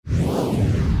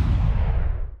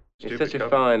It's such a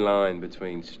fine line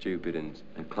between stupid and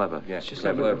clever. Yeah, it's just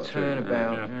a little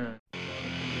turnabout. Yeah.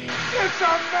 It's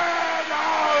a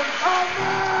madhouse!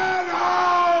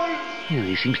 Yeah,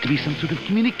 there seems to be some sort of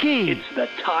communique. It's the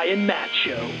Ty and Matt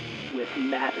Show with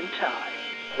Matt and Ty.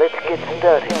 Let's get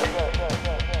started.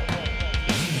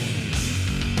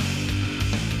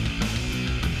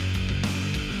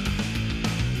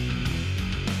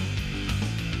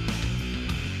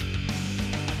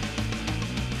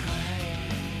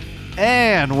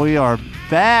 And we are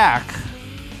back.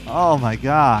 Oh my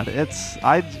God.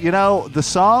 The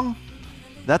song,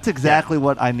 that's exactly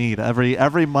what I need every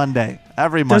Monday.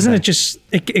 Every Monday. Doesn't it just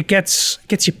it gets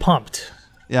you pumped?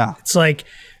 Yeah. It's like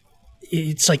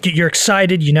you're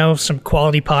excited, some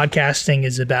quality podcasting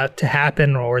is about to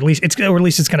happen, or at least it's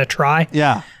going to try.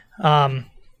 Yeah.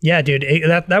 Yeah, dude.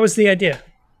 That was the idea.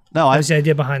 No, that was the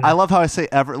idea behind that. I love how I say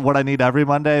what I need every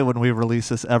Monday when we release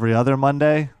this every other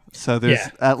Monday. So there's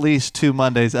at least 2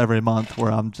 Mondays every month where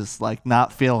I'm just like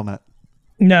not feeling it.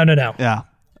 No. Yeah,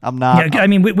 I'm not. Yeah, I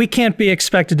mean, we can't be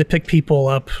expected to pick people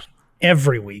up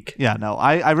every week. Yeah, no.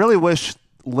 I really wish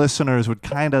listeners would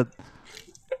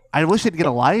I wish they'd get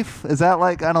a life. Is that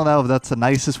I don't know if that's the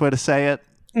nicest way to say it.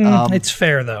 It's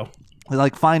fair, though.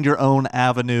 Find your own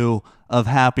avenue of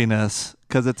happiness,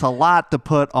 because it's a lot to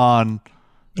put on.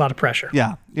 A lot of pressure.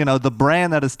 Yeah. The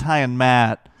brand that is Ty and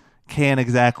Matt can't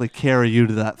exactly carry you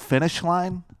to that finish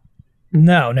line.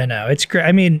 No. It's great.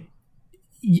 I mean,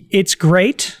 it's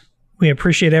great. We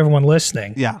appreciate everyone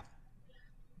listening. Yeah.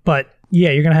 But yeah,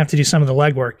 you're going to have to do some of the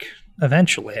legwork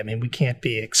eventually. I mean, we can't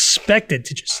be expected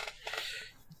to just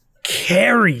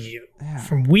carry you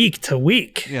from week to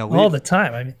week all the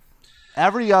time. I mean,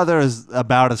 every other is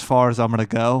about as far as I'm going to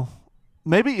go.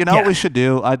 Maybe, what we should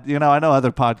do? I know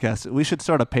other podcasts. We should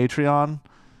start a Patreon.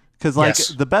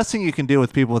 Because, the best thing you can do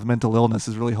with people with mental illness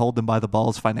is really hold them by the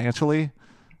balls financially.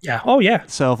 Yeah. Oh, yeah.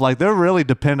 So, if, they're really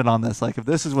dependent on this, if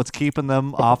this is what's keeping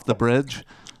them off the bridge.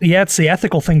 Yeah, it's the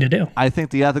ethical thing to do. I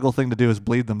think the ethical thing to do is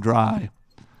bleed them dry.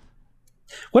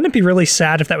 Wouldn't it be really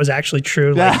sad if that was actually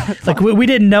true? Yeah. We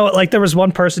didn't know it. There was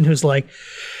one person who's like,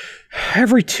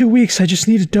 every 2 weeks, I just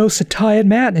need a dose of Ty and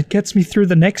Matt, and it gets me through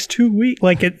the next 2 weeks.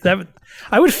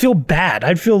 I would feel bad.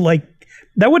 I'd feel like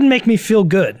that wouldn't make me feel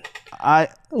good.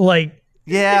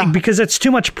 Because it's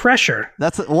too much pressure.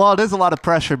 It is a lot of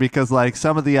pressure because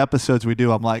some of the episodes we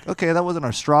do, I'm like, okay, that wasn't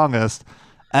our strongest.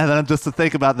 And then just to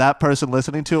think about that person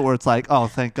listening to it where it's like, oh,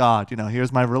 thank God,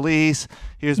 here's my release.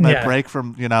 Here's my break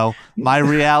from, my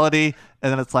reality.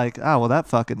 And then it's like, oh, well, that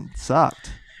fucking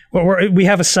sucked. Well, we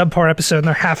have a subpar episode, and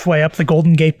they're halfway up the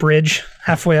Golden Gate Bridge,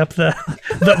 halfway up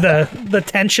the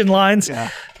tension lines. Yeah.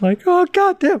 Oh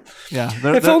goddamn! Yeah.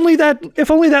 If only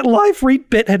that live read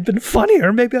bit had been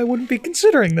funnier, maybe I wouldn't be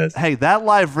considering this. Hey, that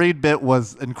live read bit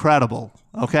was incredible.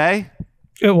 Okay.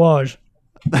 It was.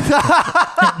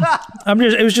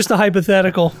 It was just a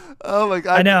hypothetical. Oh my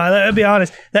God! I know. I'll be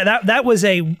honest. That was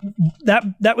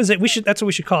that's what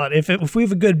we should call it. If we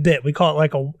have a good bit, we call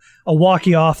it a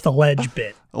walkie off the ledge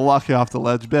bit. A walkie off the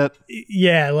ledge bit.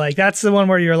 Yeah, that's the one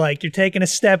where you're taking a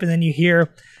step and then you hear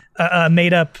a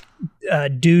made up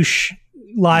douche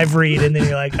live read, and then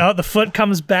you're like, oh, the foot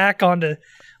comes back onto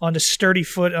sturdy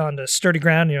ground,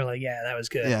 and you're like, yeah, that was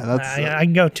good. Yeah, I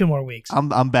can go 2 more weeks.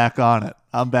 I'm back on it.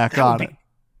 I'm back on it.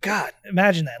 God,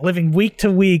 imagine that, living week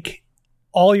to week,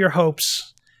 all your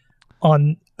hopes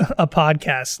on a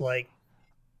podcast.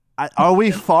 Are we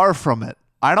far from it?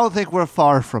 I don't think we're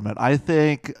far from it. I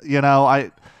think I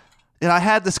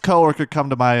had this coworker come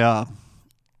to my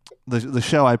the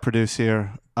show I produce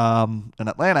here in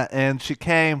Atlanta, and she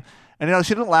came, and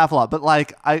she didn't laugh a lot, but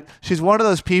she's one of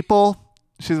those people.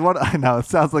 I know it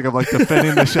sounds like I'm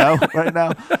defending the show right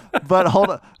now, but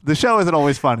hold on, the show isn't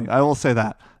always funny. I will say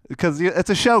that. Because it's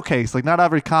a showcase. Not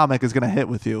every comic is going to hit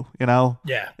with you, Yeah.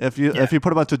 If you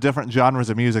put a bunch of different genres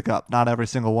of music up, not every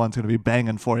single one's going to be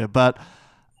banging for you. But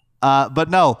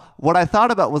no, what I thought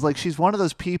about was she's one of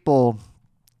those people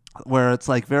where it's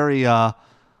very,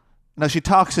 she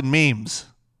talks in memes.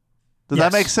 Does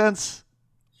that make sense?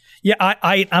 Yeah,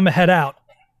 I'm a head out.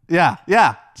 Yeah.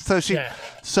 So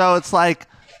so it's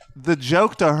the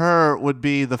joke to her would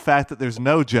be the fact that there's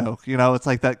no joke. It's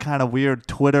that kind of weird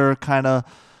Twitter kind of,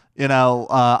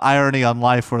 irony on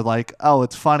life where oh,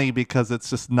 it's funny because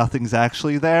it's just nothing's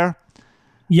actually there.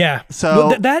 Yeah.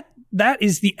 So that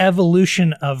is the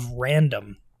evolution of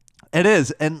random. It is.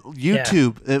 And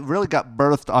YouTube, it really got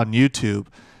birthed on YouTube.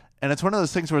 And it's one of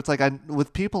those things where it's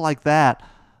with people like that,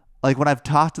 when I've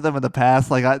talked to them in the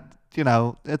past,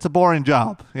 it's a boring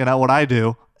job, what I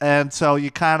do. And so you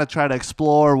kind of try to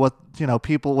explore what,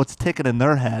 what's ticking in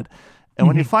their head. And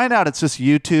when you find out it's just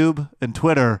YouTube and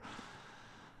Twitter,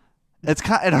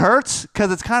 it hurts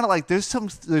because it's kind of like there's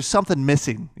something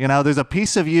missing. You know, there's a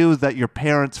piece of you that your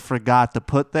parents forgot to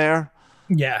put there.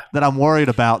 Yeah. That I'm worried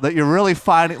about, that you're really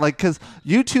finding, like, because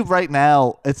YouTube right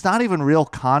now, it's not even real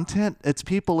content. It's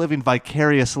people living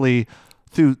vicariously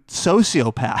through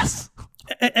sociopaths.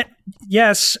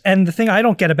 Yes, and the thing I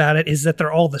don't get about it is that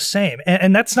they're all the same.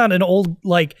 And that's not an old,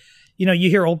 like, you know, you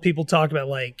hear old people talk about,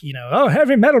 like, you know, oh,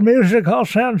 heavy metal music all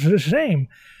sounds the same.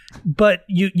 But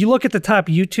you look at the top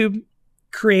YouTube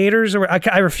creators, or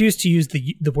I refuse to use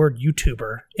the word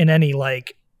YouTuber in any,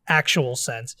 like, actual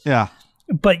sense. Yeah.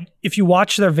 But if you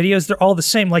watch their videos, they're all the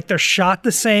same. Like, they're shot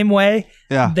the same way.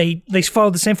 Yeah. They follow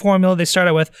the same formula. They start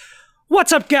out with,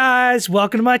 "What's up, guys?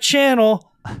 Welcome to my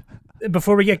channel."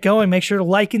 Before we get going, make sure to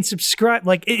like and subscribe.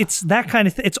 Like, it's that kind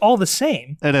of thing. It's all the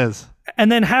same. It is. And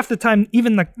then half the time,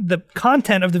 even the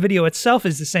content of the video itself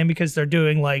is the same because they're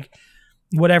doing, like,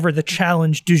 whatever the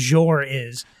challenge du jour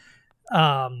is.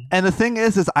 And the thing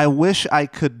is I wish I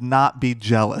could not be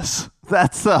jealous.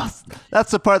 That's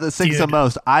the part that stings the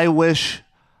most. I wish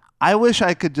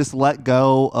I could just let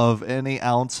go of any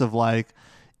ounce of, like,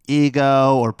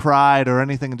 ego or pride or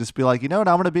anything and just be like, you know what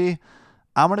I'm gonna be?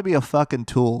 I'm gonna be a fucking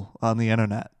tool on the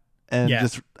internet and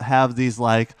just have these,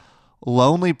 like,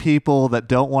 lonely people that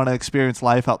don't want to experience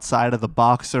life outside of the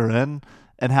box they're in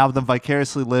and have them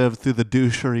vicariously live through the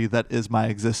douchery that is my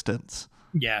existence.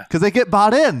 Yeah. Because they get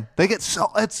bought in. They get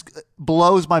it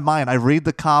blows my mind. I read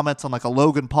the comments on, like, a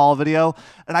Logan Paul video,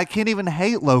 and I can't even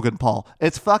hate Logan Paul.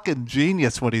 It's fucking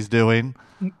genius what he's doing.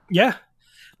 Yeah.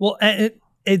 Well,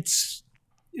 it's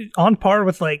on par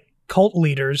with, like, cult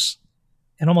leaders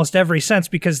in almost every sense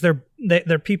because they're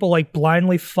people, like,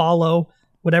 blindly follow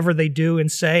whatever they do and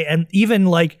say, and even,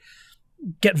 like,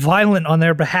 get violent on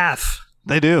their behalf.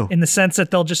 They do. In the sense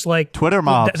that they'll just, like, Twitter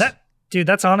mobs. Dude,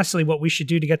 that's honestly what we should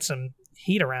do to get some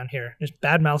heat around here. Just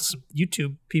badmouth some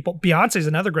YouTube people. Beyonce's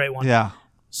another great one. Yeah.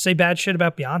 Say bad shit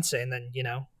about Beyonce, and then, you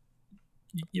know,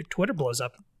 your Twitter blows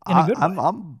up in a good way.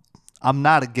 I'm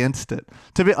not against it.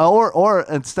 To be or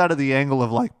instead of the angle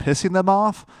of, like, pissing them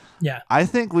off. Yeah. I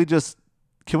think we just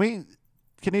can we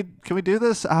do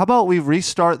this? How about we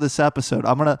restart this episode?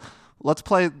 We're gonna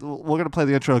play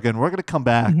the intro again. We're gonna come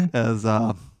back as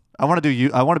I want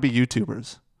to be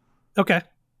YouTubers. Okay.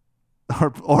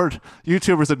 Or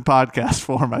YouTubers in podcast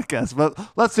form, I guess. But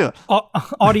let's do it.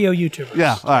 Audio YouTubers.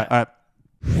 Yeah. All right.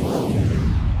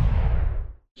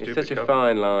 It's such a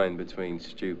fine line between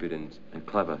stupid and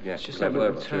clever. Yeah, It's just a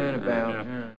little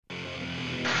turnabout.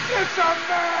 It's a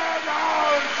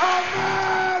madhouse! A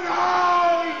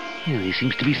madhouse! Yeah, there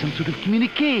seems to be some sort of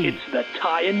communique. It's the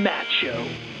Ty and Matt Show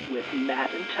with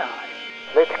Matt and Ty.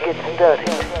 Let's get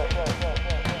dirty.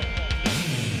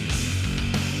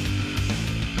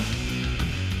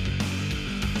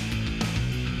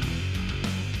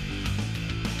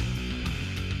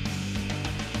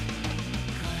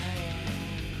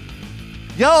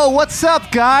 Yo, what's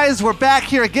up, guys? We're back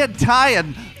here again, Ty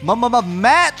and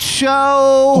Matt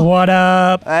Show. What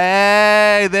up?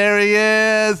 Hey, there he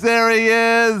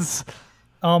is.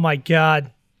 Oh my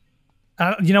God.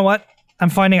 You know what? I'm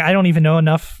finding I don't even know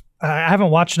enough. I haven't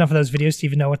watched enough of those videos to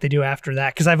even know what they do after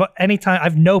that. Because I've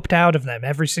noped out of them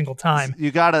every single time.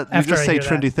 You just say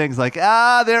trendy things like,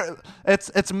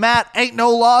 it's Matt, ain't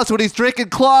no laws when he's drinking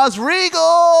Claus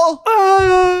Regal.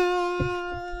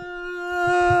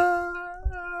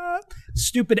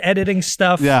 Stupid editing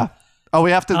stuff. Yeah. Oh,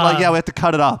 we have to we have to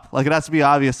cut it up. Like, it has to be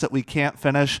obvious that we can't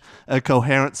finish a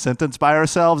coherent sentence by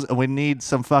ourselves, and we need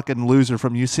some fucking loser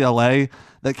from UCLA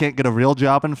that can't get a real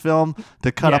job in film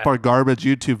to cut up our garbage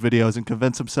YouTube videos and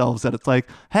convince themselves that it's like,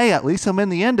 hey, at least I'm in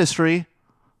the industry.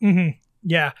 Mm-hmm.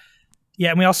 Yeah. Yeah,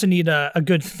 and we also need a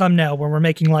good thumbnail where we're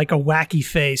making, like, a wacky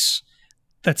face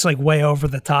that's, like, way over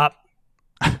the top.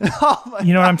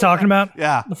 You know what I'm talking about?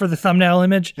 Yeah. For the thumbnail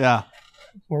image? Yeah.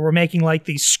 Where we're making, like,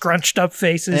 these scrunched up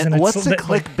faces. And what's the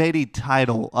clickbaity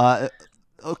title?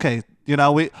 Okay, you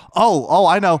know,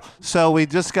 I know. So we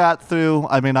just got through.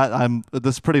 I mean, I'm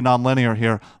this is pretty non-linear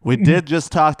here. We did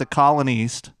just talk to Colin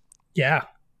East. Yeah.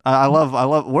 I love.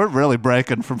 We're really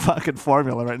breaking from fucking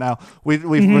formula right now. We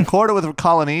recorded with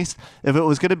Colin East. If it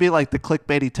was going to be like the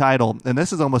clickbaity title, and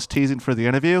this is almost teasing for the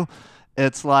interview,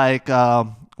 it's like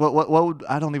what would,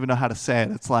 I don't even know how to say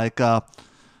it. It's like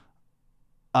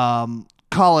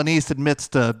Colin East admits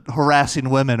to harassing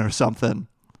women or something.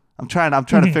 I'm trying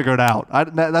to figure it out.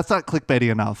 That's not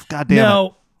clickbaity enough. God damn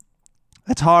it.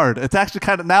 It's hard. It's actually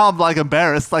kind of, now I'm, like,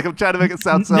 embarrassed. Like, I'm trying to make it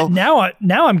sound so. Now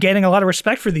I'm gaining a lot of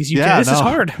respect for these YouTubers. Yeah, this is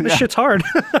hard. This shit's hard.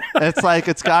 It's like,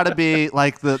 it's got to be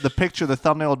like the picture, the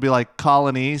thumbnail would be like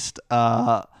Colin East,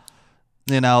 and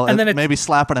then maybe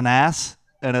slapping an ass.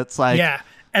 And it's like, yeah.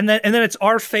 and then it's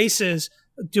our faces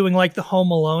doing like the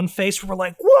Home Alone face. Where we're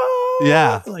like, whoa,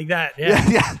 Yeah. like that. Yeah.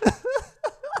 Yeah.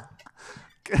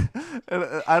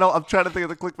 And I'm trying to think of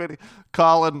the clickbait.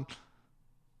 Colin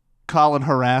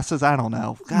harasses. I don't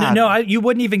know. God. No, you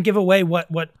wouldn't even give away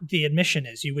what the admission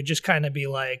is. You would just kind of be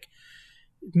like,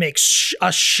 make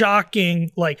a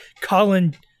shocking, like,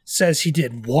 Colin says he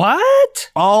did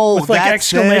what? Oh, with like that's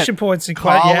exclamation it. points and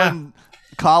yeah.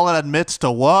 Colin admits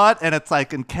to what? And it's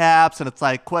like in caps, and it's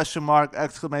like question mark,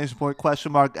 exclamation point,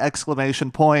 question mark,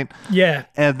 exclamation point. Yeah.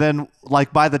 And then,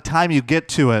 like, by the time you get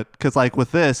to it, because, like,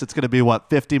 with this, it's going to be,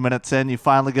 50 minutes in, you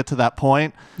finally get to that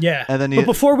point. Yeah. And then but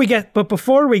before we get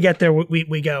there,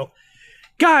 we go,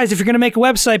 guys, if you're going to make a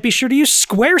website, be sure to use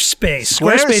Squarespace.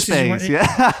 Squarespace, is,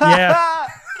 yeah. Yeah.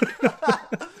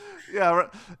 Yeah.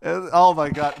 Oh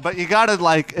my God. But you got to,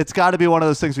 like, it's got to be one of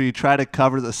those things where you try to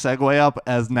cover the segue up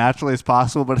as naturally as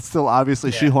possible, but it's still obviously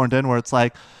shoehorned in where it's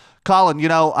like, Colin,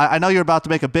 I know you're about to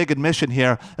make a big admission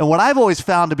here. And what I've always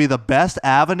found to be the best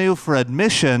avenue for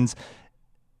admissions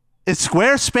is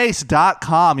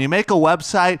squarespace.com. You make a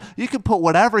website, you can put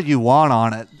whatever you want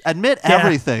on it. Admit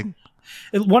everything.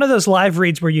 One of those live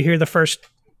reads where you hear the first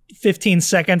 15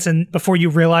 seconds and before you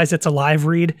realize it's a live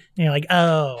read, and you're like,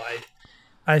 oh,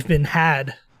 I've been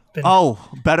had.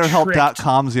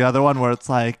 BetterHelp.com's the other one where it's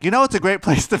like, it's a great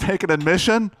place to make an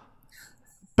admission.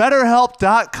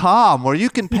 BetterHelp.com, where you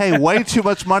can pay way too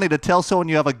much money to tell someone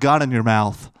you have a gun in your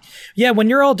mouth. Yeah, when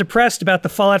you're all depressed about the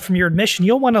fallout from your admission,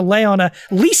 you'll want to lay on a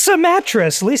Lisa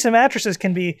mattress. Lisa mattresses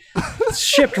can be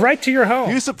shipped right to your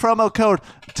home. Use the promo code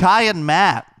Ty and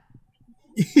Matt.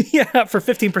 Yeah, for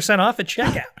 15% off at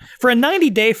checkout for a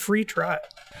 90-day free trial.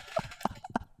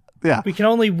 Yeah. We can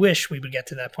only wish we would get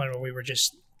to that point where we were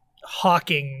just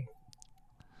hawking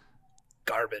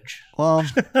garbage. Well,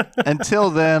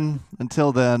 until then,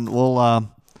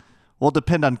 we'll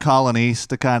depend on Colin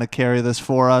East to kind of carry this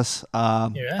for us.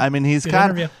 I mean, he's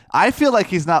kind of. I feel like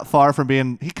he's not far from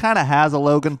being. He kind of has a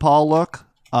Logan Paul look.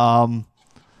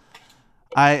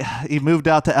 He moved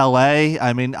out to L.A.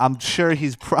 I mean, I'm sure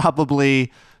he's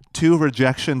probably 2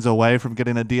 rejections away from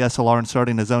getting a DSLR and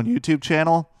starting his own YouTube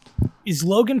channel. Is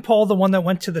Logan Paul the one that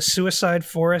went to the suicide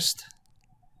forest?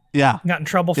 Yeah. Got in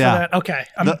trouble for that? Okay.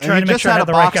 I'm trying to make sure I had have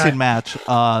the right guy. a boxing match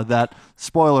that,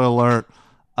 spoiler alert,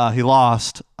 he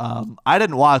lost. I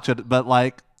didn't watch it, but,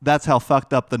 like, that's how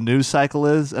fucked up the news cycle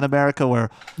is in America,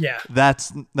 where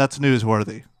that's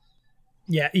newsworthy.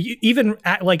 Yeah. Even,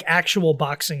 like, actual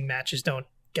boxing matches don't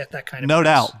get that kind of No news.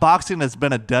 doubt. Boxing has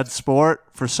been a dead sport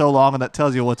for so long, and that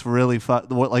tells you what's really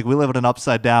like, we live in an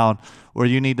upside down where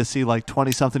you need to see like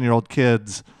 20-something-year-old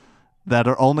kids that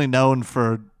are only known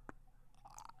for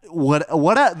what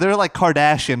they're like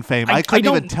Kardashian fame. I couldn't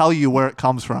even tell you where it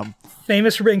comes from.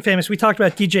 Famous for being famous. We talked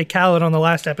about DJ Khaled on the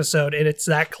last episode, and it's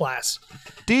that class.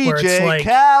 DJ like,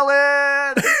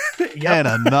 Khaled! And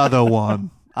another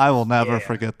one. I will never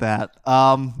forget that.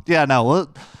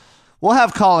 We'll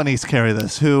have Colin East carry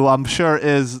this, who I'm sure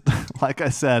is, like I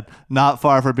said, not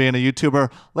far from being a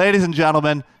YouTuber. Ladies and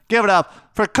gentlemen, give it up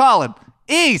for Colin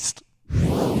East.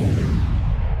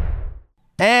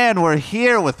 And we're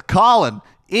here with Colin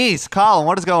East. Colin,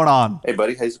 what is going on? Hey,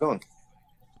 buddy. How's it going?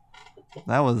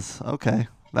 That was okay.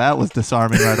 That was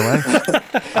disarming right away.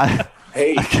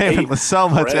 I came in with so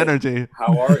much energy.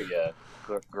 How are you?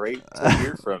 Great to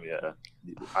hear from you.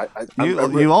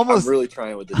 I'm really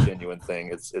trying with the genuine thing.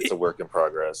 It's a work in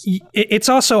progress. It's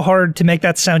also hard to make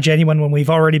that sound genuine when we've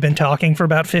already been talking for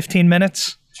about 15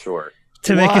 minutes. Sure.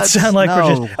 To make it sound like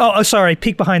we're just sorry,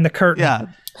 peek behind the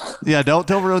curtain. Yeah, don't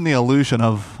ruin the illusion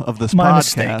of this My podcast.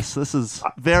 mistake. This is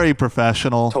very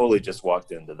professional. Totally just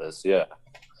walked into this. Yeah.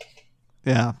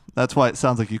 Yeah, that's why it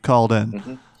sounds like you called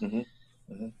in.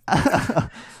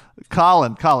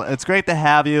 Colin, it's great to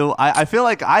have you. I feel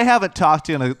like I haven't talked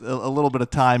to you in a little bit of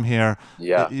time here.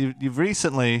 Yeah. You've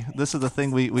recently, this is the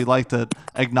thing we like to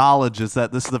acknowledge, is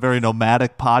that this is a very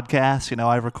nomadic podcast.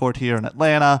 I record here in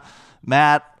Atlanta.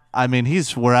 Matt, I mean,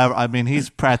 he's wherever. I mean, he's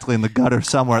practically in the gutter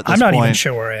somewhere at this point. I'm not even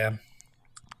sure where I am.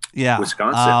 Yeah.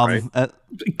 Wisconsin, right?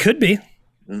 It could be.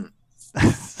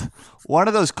 One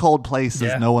of those cold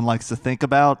places no one likes to think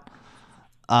about.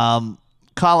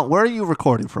 Colin, where are you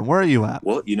recording from? Where are you at?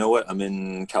 Well, you know what? I'm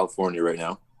in California right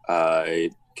now.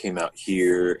 I came out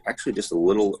here actually just a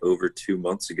little over 2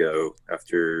 months ago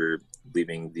after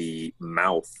leaving the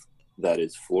mouth that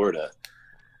is Florida.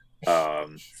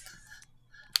 The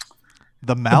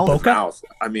mouth? Mouth.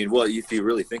 I mean, well, if you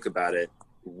really think about it,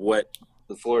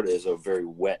 Florida is a very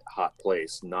wet, hot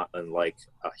place, not unlike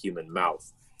a human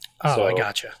mouth. Oh, so, I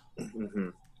gotcha. Mm-hmm.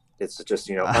 It's just,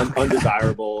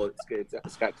 undesirable.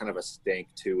 It's got kind of a stank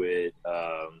to it.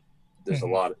 there's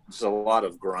a lot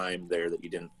of grime there that you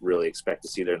didn't really expect to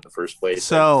see there in the first place.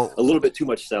 So and a little bit too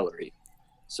much celery.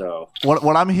 So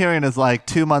what I'm hearing is like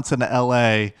 2 months into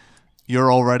LA,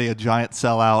 you're already a giant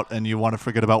sellout and you want to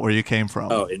forget about where you came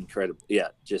from. Oh, incredible! Yeah,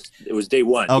 it was day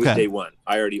one. Okay. It was day one.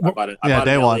 I bought an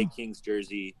day LA one. Kings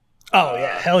jersey. Oh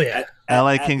yeah, hell yeah.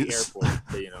 LA at Kings. the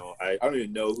airport. You know, I don't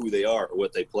even know who they are or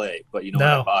what they play, but you know,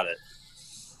 No. I bought it.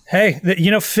 Hey,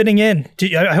 fitting in.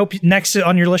 I hope next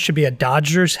on your list should be a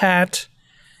Dodgers hat.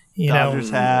 Dodgers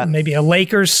hat. Maybe a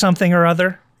Lakers something or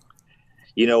other.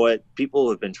 You know what? People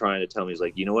have been trying to tell me, it's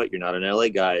like, you know what? You're not an LA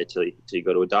guy until you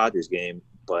go to a Dodgers game.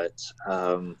 But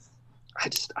I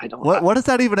don't. What does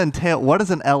that even entail? What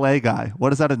is an LA guy? What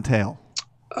does that entail?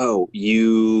 Oh,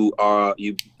 you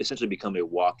essentially become a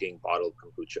walking bottle of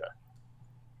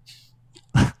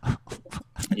kombucha.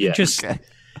 Yeah. Just Okay.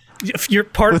 you're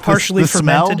With partially the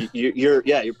smell? fermented.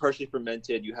 You're partially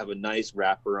fermented. You have a nice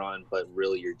wrapper on, but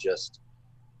really you're just,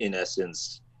 in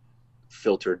essence,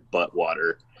 filtered butt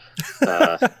water.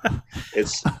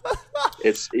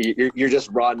 You're just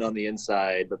rotten on the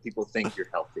inside, but people think you're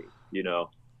healthy. You know.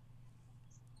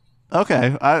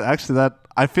 Okay. I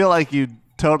feel like you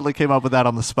totally came up with that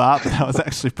on the spot, but that was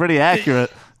actually pretty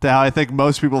accurate to how I think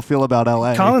most people feel about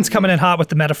LA. Colin's coming in hot with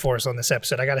the metaphors on this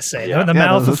episode. I got to say, Yeah. the Yeah, mouth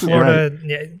no, of this is Florida.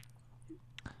 Yeah,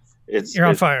 you're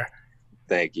on fire.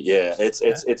 Thank you. Yeah, it's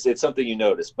something you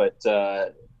notice, but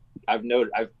I've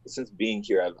since being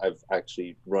here, I've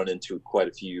actually run into quite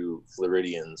a few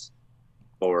Floridians,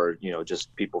 or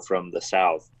just people from the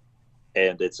South,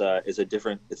 and we're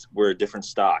a different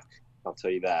stock. I'll tell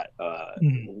you that.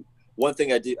 One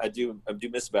thing I do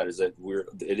miss about it is that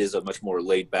it is a much more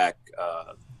laid back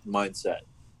mindset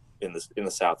in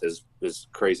the South, as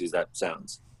crazy as that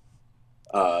sounds.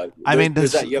 You have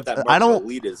that marginal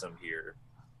elitism here,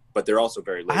 but they're also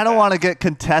very laid back. I don't want to get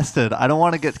contested.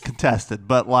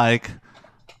 But like,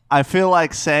 I feel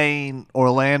like saying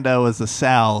Orlando is the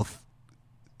South,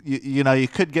 you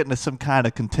could get into some kind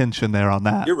of contention there on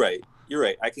that. You're right.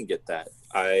 I can get that.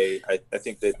 I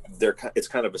think that it's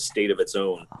kind of a state of its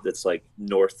own. That's like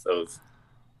north of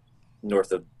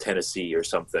Tennessee or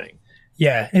something.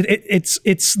 Yeah,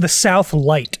 it's the South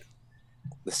Light.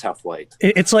 The South Light.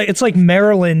 It's like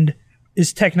Maryland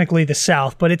is technically the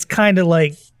South, but it's kind of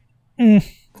like, you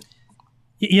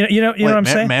know what I'm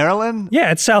saying? Maryland?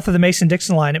 Yeah, it's south of the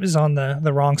Mason-Dixon line. It was on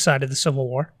the wrong side of the Civil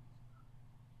War.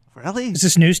 Really? Is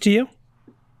this news to you?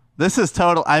 This is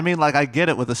total. I mean, like, I get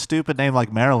it with a stupid name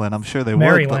like Maryland. I'm sure they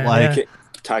Maryland, would, but like, yeah.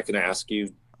 Ty, can I ask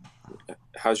you,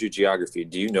 how's your geography?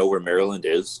 Do you know where Maryland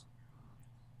is?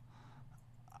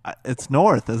 It's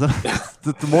north, isn't it?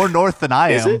 It's more north than I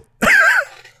Is am. it?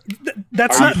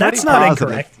 That's Are you not positive?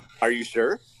 incorrect. Are you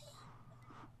sure?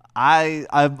 I'm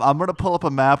gonna pull up a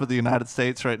map of the United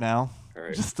States right now, All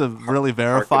right. just to really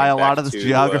verify a lot of this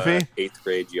geography. 8th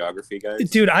grade geography, guys.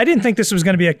 Dude, I didn't think this was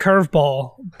going to be a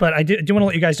curveball, but I do want to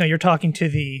let you guys know you're talking to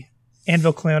the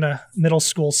Anvil Cleona Middle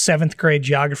School 7th grade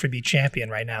geography bee champion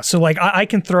right now. So like I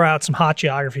can throw out some hot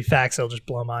geography facts that'll just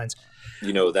blow minds.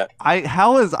 You know that. I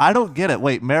don't get it.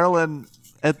 Wait, Maryland?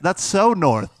 That's so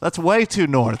north. That's way too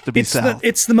north to be south.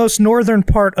 It's the most northern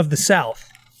part of the South.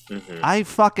 Mm-hmm. I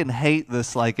fucking hate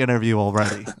this interview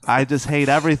already. I just hate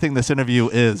everything this interview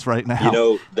is right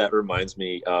now. That reminds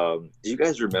me. Do you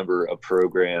guys remember a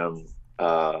program?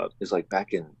 It was like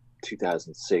back in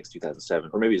 2006,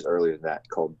 2007, or maybe it's earlier than that,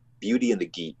 called Beauty and the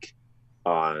Geek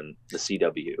on the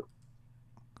CW.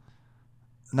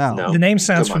 No. The name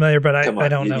sounds Come on. familiar, but Come I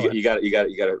on. don't know. You got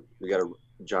to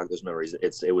jog those memories.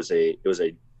 It was a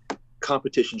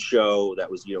competition show that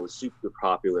was was super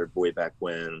popular way back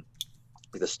when.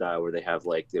 The style where they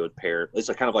would pair. It's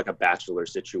kind of like a Bachelor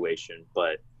situation,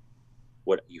 but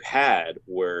what you had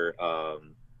were I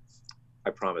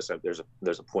promise there's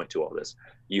a point to all this.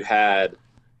 You had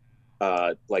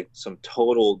some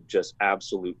total just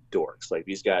absolute dorks. Like,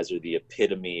 these guys are the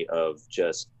epitome of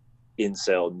just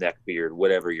incel, neckbeard,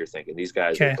 whatever you're thinking. These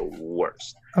guys are the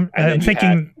worst. I'm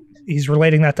thinking he's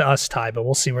relating that to us, Ty, but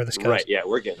we'll see where this goes. Right? Yeah,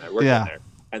 we're getting there. Getting there.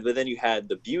 And then you had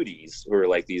the beauties, who were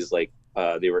like these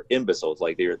they were imbeciles.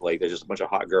 There's just a bunch of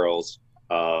hot girls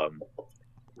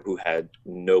who had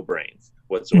no brains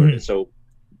whatsoever. Mm-hmm. So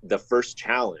the first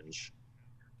challenge,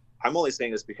 I'm only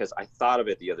saying this because I thought of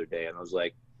it the other day and I was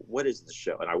like, what is this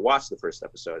show? And I watched the first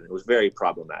episode and it was very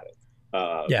problematic.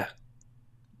 Yeah.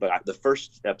 But the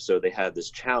first episode, they had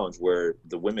this challenge where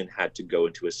the women had to go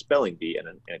into a spelling bee and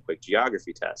a quick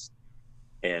geography test.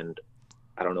 And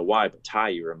I don't know why, but Ty,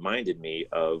 you reminded me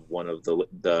of one of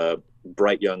the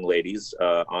bright young ladies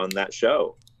on that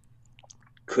show.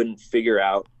 Couldn't figure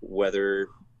out whether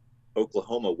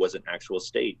Oklahoma was an actual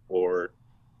state or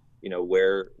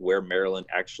where Maryland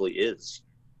actually is.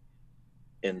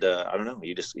 And I don't know,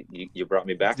 you brought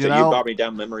me back you brought me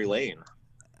down memory lane.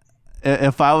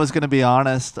 If I was going to be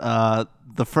honest,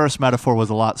 the first metaphor was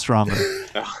a lot stronger.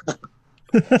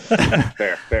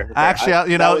 Fair.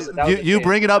 Actually, you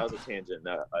bring it up. That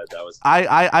was a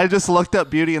tangent. I just looked up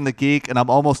Beauty and the Geek, and I'm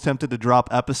almost tempted to drop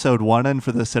episode 1 in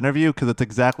for this interview because it's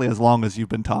exactly as long as you've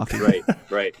been talking.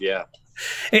 Right, yeah.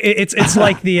 It's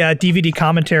like the DVD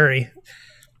commentary.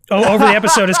 Over the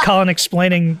episode is Colin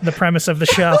explaining the premise of the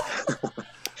show.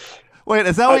 Wait,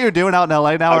 is that what you're doing out in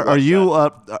LA now? Are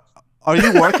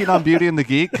you working on Beauty and the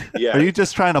Geek? Yeah. Are you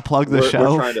just trying to plug the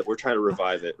show? We're trying to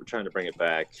revive it. We're trying to bring it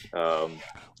back.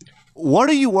 What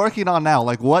are you working on now?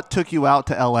 Like, what took you out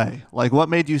to LA? Like, what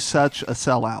made you such a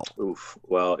sellout? Oof.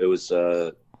 Well, it was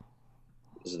this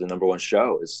is the number one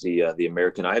show. It's the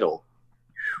American Idol.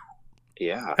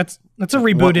 Yeah. That's a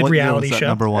rebooted reality show.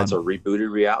 Number one? That's a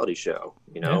rebooted reality show.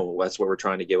 That's what we're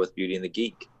trying to get with Beauty and the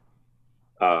Geek.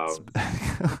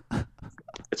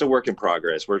 It's a work in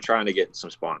progress. We're trying to get some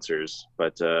sponsors,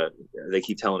 but they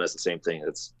keep telling us the same thing.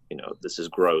 It's this is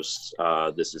gross.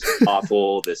 This is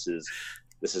awful. This is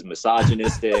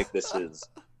misogynistic. This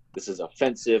is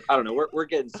offensive. I don't know. We're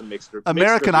getting some mixed.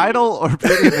 American Idol or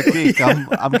Beauty and the Geek?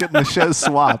 I'm getting the show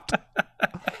swapped.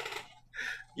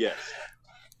 Yes.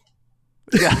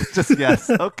 Yeah, just yes.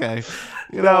 Okay.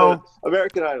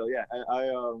 American Idol. Yeah,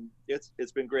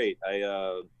 it's been great.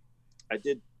 I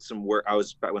did some work.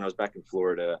 When I was back in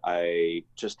Florida, I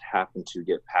just happened to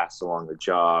get passed along a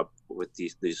job with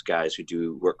these guys who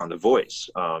do work on The Voice,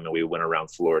 and we went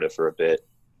around Florida for a bit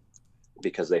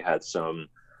because they had some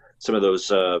of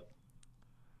those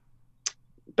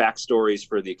backstories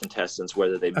for the contestants,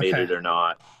 whether they made it or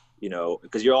not.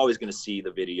 Because you're always going to see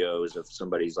the videos of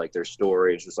somebody's like their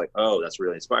story. It's just like, oh, that's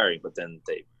really inspiring, but then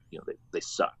they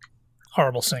suck.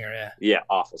 Horrible singer, yeah. Yeah,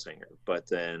 awful singer. But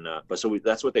then,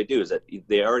 that's what they do is that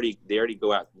they already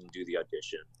go out and do the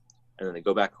audition, and then they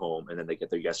go back home, and then they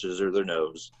get their yeses or their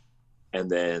nos, and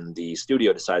then the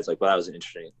studio decides like, well, that was an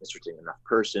interesting enough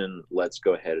person. Let's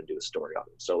go ahead and do a story on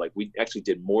it. So like we actually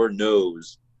did more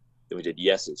nos than we did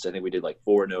yeses. I think we did like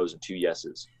 4 nos and 2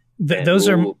 yeses.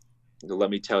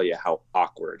 Let me tell you how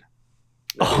awkward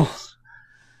that is.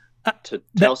 To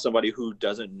tell somebody who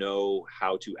doesn't know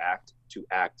how to act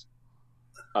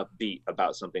upbeat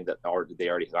about something that they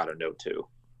already got a note to.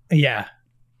 Yeah.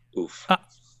 Oof.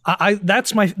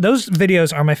 Those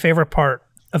videos are my favorite part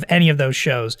of any of those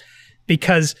shows,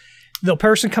 because the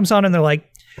person comes on and they're like,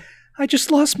 I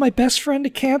just lost my best friend to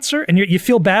cancer, and you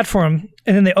feel bad for them,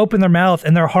 and then they open their mouth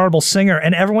and they're a horrible singer,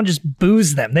 and everyone just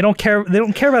boos them. They don't care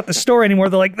about the story anymore.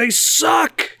 They're like, they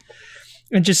suck.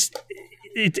 And just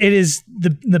it is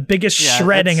the biggest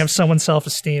shredding of someone's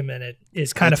self-esteem, and it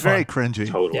is kind of fun. Very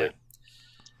cringy.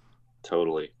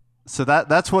 Totally. So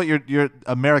that's what your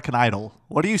American Idol.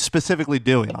 What are you specifically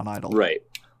doing on Idol? Right.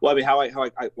 Well, I mean,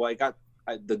 I got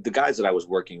the guys that I was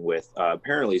working with.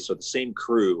 Apparently, so the same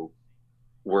crew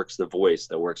works The Voice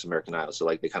that works American Idol. So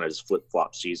like they kind of just flip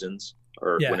flop seasons,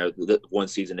 or when one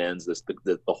season ends,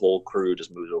 the whole crew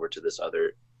just moves over to this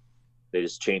other. They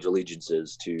just change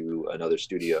allegiances to another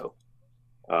studio.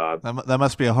 That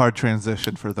must be a hard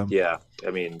transition for them. Yeah,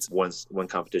 I mean, one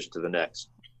competition to the next.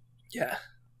 Yeah.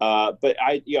 But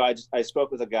I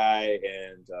spoke with a guy,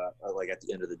 and like at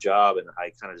the end of the job, and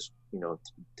I kind of just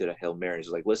did a Hail Mary. He's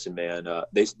like, listen, man,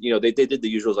 they did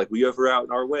the usuals, like, were you ever out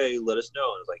in our way? Let us know.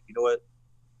 And I was like, you know what?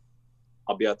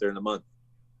 I'll be out there in a month.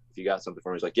 If you got something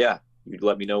for me, he's like, yeah, you'd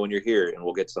let me know when you're here, and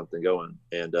we'll get something going.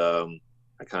 And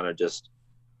I kind of just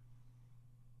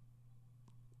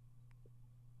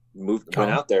went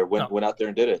out there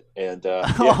and did it. And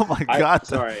oh my god,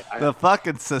 the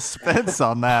fucking suspense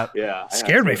on that. Yeah,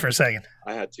 scared me for a second.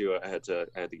 I had to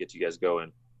get you guys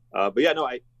going. But yeah, no,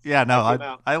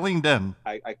 I leaned in.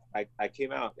 I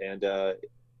came out, and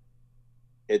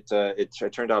it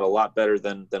turned out a lot better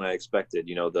than I expected.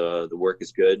 The work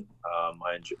is good.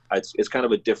 I enjoy, it's kind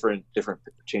of a different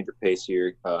change of pace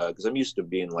here, because I'm used to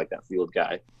being like that field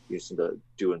guy, used to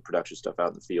doing production stuff out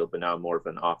in the field, but now I'm more of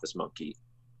an office monkey.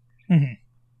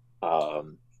 Mm-hmm.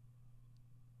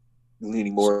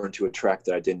 Leaning more into a track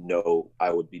that I didn't know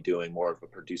I would be doing, more of a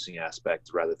producing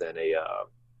aspect rather than a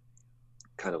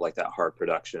kind of like that hard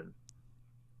production.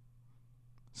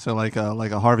 So like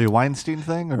a Harvey Weinstein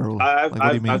thing, or what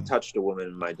do you mean? I've touched a woman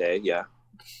in my day, yeah.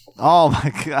 Oh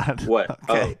my god! What?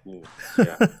 Okay. Oh,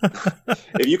 yeah.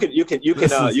 If you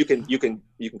can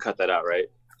cut that out, right?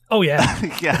 Oh yeah.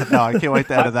 Yeah. No, I can't wait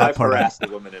to edit that part. I've harassed a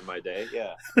woman in my day,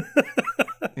 yeah.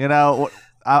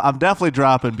 I'm definitely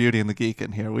dropping Beauty and the Geek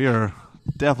in here. We are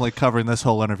definitely covering this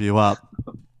whole interview up.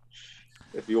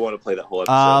 If you want to play that whole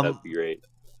episode, that'd be great.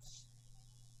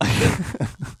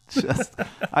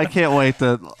 I can't wait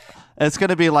to. It's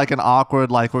gonna be like an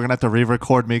awkward, like we're gonna have to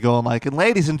re-record me going like, and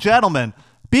ladies and gentlemen,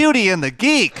 Beauty and the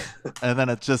Geek, and then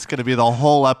it's just gonna be the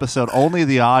whole episode, only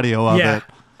the audio of it.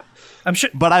 I'm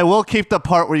sure, but I will keep the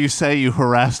part where you say you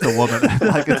harassed a woman.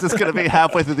 Like it's just gonna be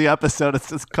halfway through the episode. It's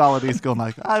just Colony's going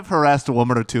like, I've harassed a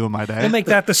woman or two in my day. We'll make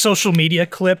that the social media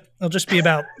clip. It'll just be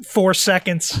about 4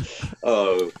 seconds.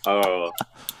 Oh, I'm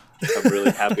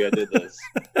really happy I did this.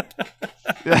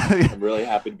 I'm really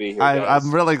happy to be here, guys.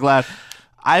 I'm really glad.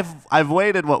 I've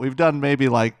waited. What we've done, maybe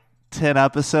like 10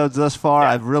 episodes thus far.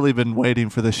 I've really been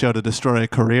waiting for the show to destroy a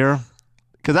career.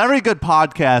 Because every good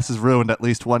podcast has ruined at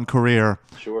least one career.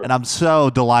 Sure. And I'm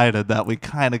so delighted that we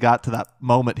kind of got to that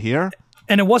moment here.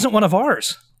 And it wasn't one of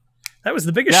ours. That was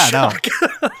the biggest shock.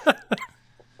 No.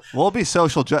 We'll be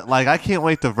social. Like, I can't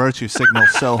wait to virtue signal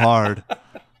so hard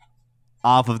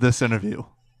off of this interview.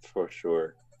 For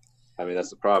sure. I mean, that's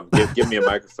the problem. Give me a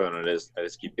microphone and I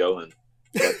just keep going.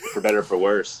 But for better or for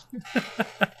worse.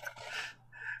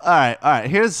 All right.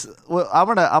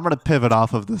 I'm gonna pivot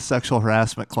off of the sexual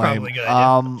harassment claim. Probably a good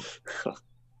idea.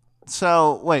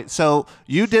 So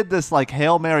you did this like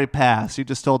Hail Mary pass. You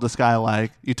just told this guy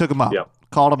like you took him up,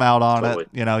 called him out on it.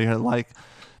 You know, you're like,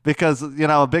 because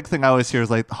a big thing I always hear is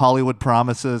like Hollywood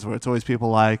promises, where it's always people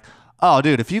like, oh,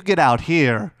 dude, if you get out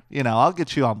here, I'll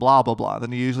get you on blah blah blah.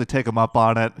 Then you usually take them up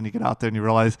on it, and you get out there and you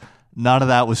realize none of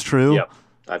that was true. Yep,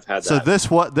 I've had that. So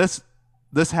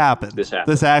This happened.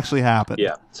 This actually happened.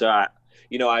 Yeah. So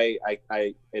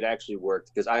it actually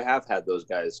worked because I have had those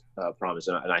guys promise,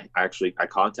 and I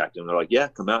contacted them. They're like, yeah,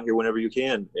 come out here whenever you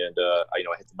can, and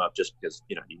I hit them up just because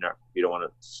you don't want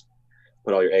to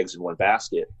put all your eggs in one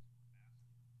basket.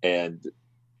 And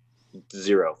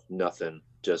nothing,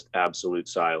 just absolute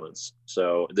silence.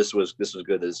 So this was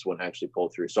good. This one actually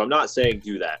pulled through. So I'm not saying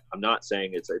do that. I'm not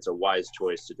saying it's a wise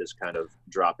choice to just kind of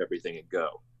drop everything and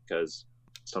go, because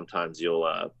sometimes you'll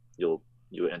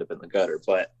end up in the gutter.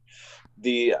 But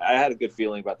I had a good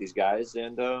feeling about these guys,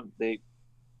 and they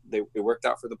worked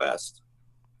out for the best.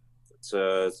 It's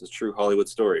a true Hollywood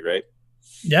story, right?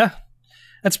 Yeah,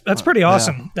 that's pretty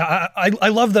awesome. Yeah. I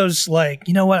love those. Like,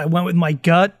 you know what? I went with my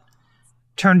gut.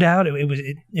 Turned out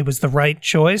it was the right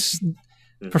choice.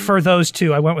 Mm-hmm. Prefer those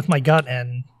two. I went with my gut,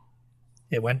 and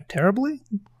it went terribly.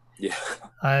 Yeah,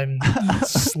 I'm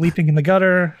sleeping in the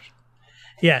gutter.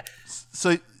 Yeah.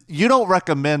 So you don't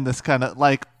recommend this kind of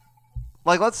like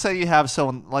let's say you have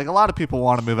someone, like a lot of people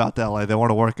want to move out to LA. They want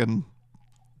to work in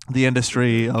the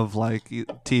industry of like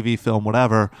TV, film,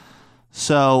 whatever.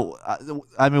 So,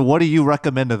 I mean, what do you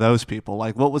recommend to those people?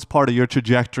 Like, what was part of your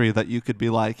trajectory that you could be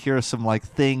like, here are some like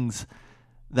things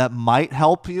that might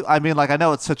help you? I mean, like, I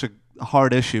know it's such a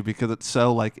hard issue because it's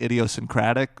so like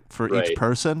idiosyncratic for each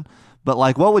person, but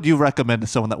like, what would you recommend to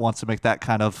someone that wants to make that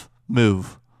kind of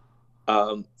move?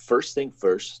 First thing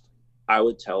first, I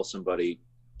would tell somebody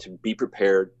to be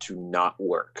prepared to not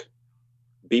work.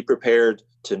 Be prepared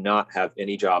to not have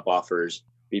any job offers.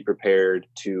 Be prepared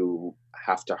to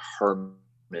have to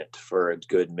hermit for a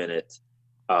good minute.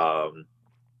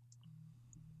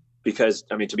 Because,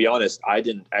 I mean, to be honest, I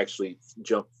didn't actually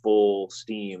jump full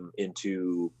steam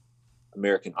into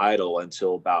American Idol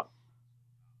until about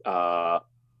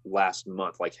last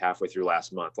month, like halfway through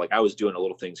last month. Like, I was doing a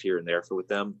little things here and there with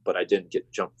them, but I didn't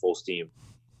jump full steam.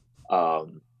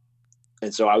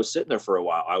 And so I was sitting there for a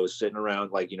while. I was sitting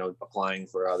around, like, applying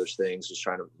for other things, just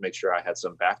trying to make sure I had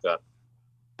some backup.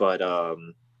 But I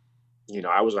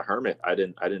was a hermit. I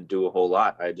didn't do a whole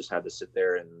lot. I just had to sit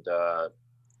there and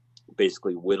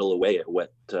basically whittle away at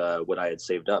what I had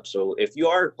saved up. So if you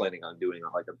are planning on doing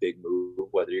like a big move,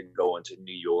 whether you're going to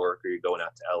New York or you're going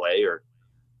out to LA or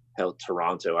hell,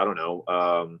 Toronto, I don't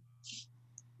know.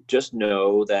 Just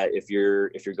know that if you're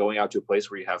going out to a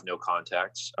place where you have no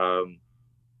contacts,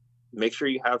 make sure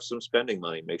you have some spending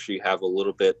money. Make sure you have a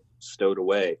little bit stowed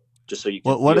away, just so you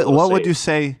can. What would you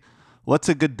say? What's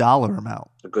a good dollar amount?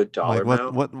 A good dollar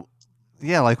amount? What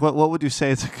would you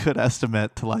say is a good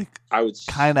estimate to like? I would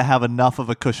kind of have enough of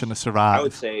a cushion to survive. I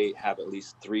would say have at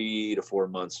least 3 to 4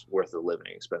 months worth of living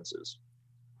expenses.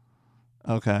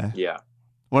 Okay. Yeah.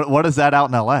 What is that out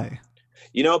in LA?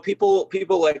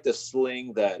 People like to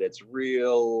sling that it's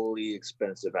really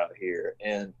expensive out here,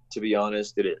 and to be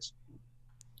honest, it is.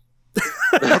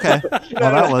 Okay.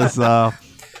 Well, that was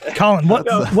Colin.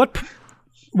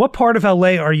 What part of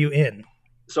LA are you in?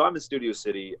 So I'm in Studio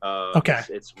City. Okay.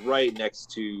 It's right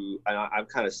next to, and I'm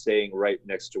kind of staying right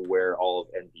next to where all of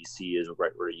NBC is,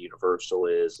 right where Universal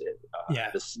is.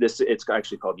 It's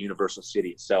actually called Universal City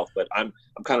itself, but I'm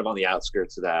kind of on the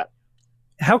outskirts of that.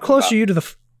 How close are you to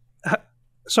the?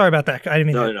 Sorry about that. I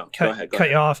didn't mean to No. cut, Go cut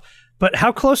ahead. you off. But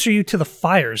how close are you to the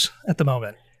fires at the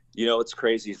moment? You know, what's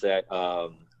crazy is that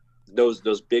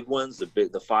those big ones,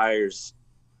 the fires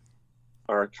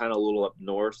are kind of a little up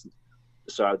north.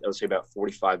 So I would say about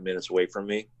 45 minutes away from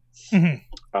me.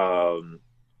 Mm-hmm.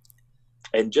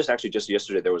 And just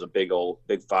yesterday, there was a big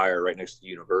fire right next to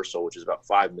Universal, which is about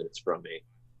 5 minutes from me.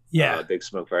 Yeah. Big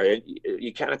smoke fire. And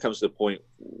you kind of comes to the point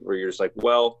where you're just like,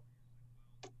 well,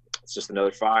 it's just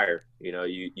another fire. You know,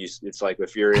 it's like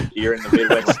if you're in the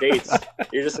Midwest states,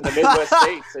 you're just in the Midwest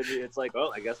states, and it's like,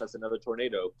 oh, I guess that's another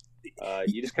tornado.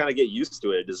 You just kind of get used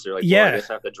to it. Just they're like, well, I guess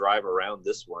I have to drive around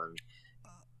this one.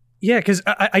 Yeah, because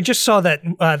I just saw that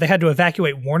they had to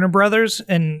evacuate Warner Brothers,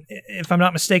 and if I'm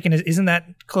not mistaken, isn't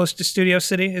that close to Studio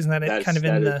City? Isn't that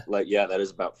that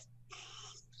is about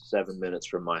 7 minutes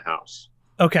from my house.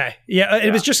 Okay, yeah,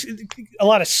 it was just a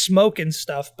lot of smoke and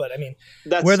stuff, but I mean,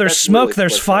 where there's that's smoke, really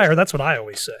there's close. fire. That's what I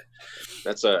always say.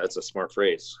 That's a smart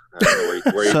phrase. I don't know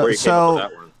where you came up with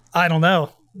that one. I don't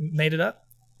know. Made it up.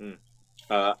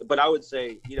 But I would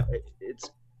say, you know,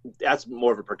 that's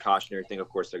more of a precautionary thing. Of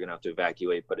course, they're going to have to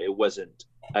evacuate, but it wasn't.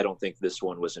 I don't think this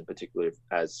one wasn't particularly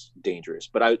as dangerous.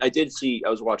 But I did see. I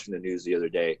was watching the news the other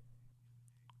day.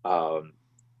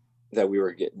 That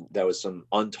was some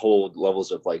untold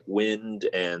levels of like wind,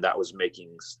 and that was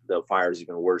making the fires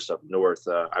even worse up north.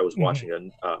 I was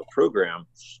watching a program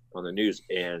on the news,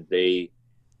 and they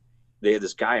had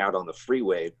this guy out on the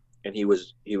freeway, and he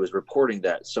was reporting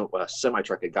that a semi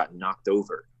truck had gotten knocked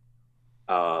over,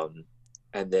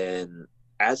 and then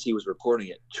as he was reporting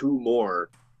it, two more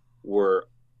were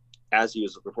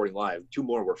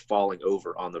falling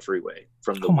over on the freeway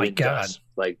from the wind gusts.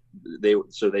 Like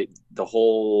the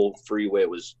whole freeway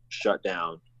was shut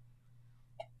down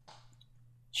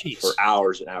for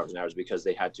hours and hours and hours because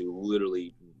they had to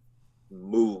literally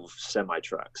move semi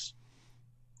trucks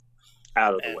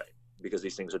out of the way because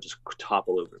these things would just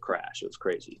topple over and crash. It was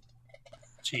crazy.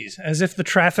 Jeez, as if the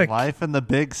traffic life in the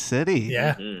big city.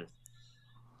 Yeah. Mm-hmm.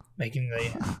 Making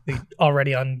the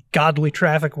already ungodly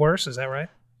traffic worse. Is that right?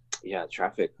 Yeah,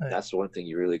 traffic. That's the one thing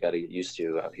you really got to get used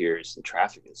to out here is the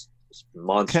traffic is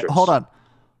monstrous. Okay, hold on.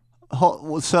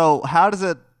 So how does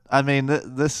it? I mean,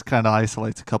 this kind of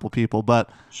isolates a couple people, but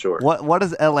sure. What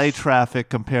does LA traffic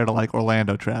compare to like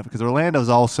Orlando traffic? Because Orlando's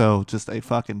also just a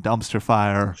fucking dumpster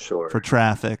fire for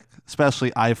traffic,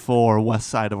 especially I-4 west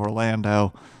side of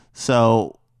Orlando.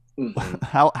 So.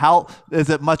 How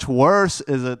is it much worse?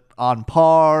 Is it on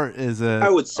par? Is it? I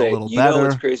would say a little better? Know,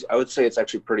 it's crazy. I would say it's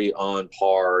actually pretty on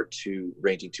par to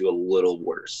ranging to a little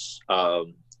worse.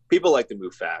 People like to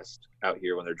move fast out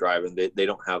here when they're driving. They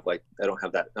don't have that. I don't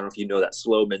know if you know that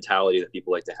slow mentality that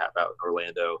people like to have out in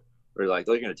Orlando. Where like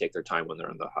they're going to take their time when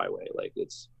they're on the highway. Like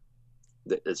it's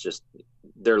just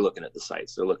they're looking at the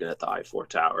sights. They're looking at the I-4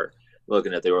 tower,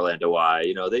 looking at the Orlando Eye.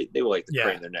 You know, they will like to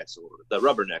crane their necks a little bit. The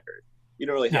rubbernecker. You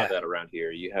don't really have that around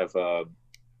here. You have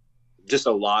just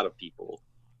a lot of people.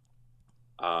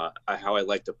 How I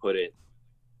like to put it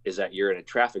is that you're in a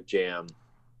traffic jam,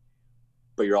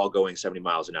 but you're all going 70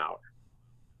 miles an hour.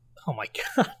 Oh my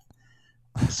god!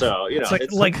 So you know,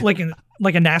 it's like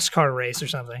a NASCAR race or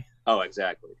something. Oh,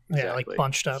 exactly. Yeah, like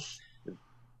bunched up.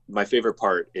 My favorite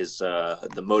part is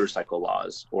the motorcycle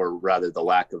laws, or rather the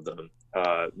lack of them.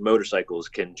 Motorcycles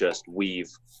can just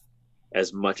weave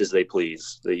as much as they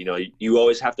please. You know, you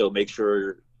always have to make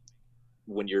sure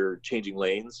when you're changing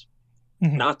lanes,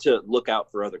 not to look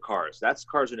out for other cars.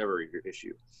 Cars are never your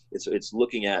issue. It's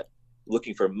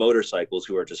looking for motorcycles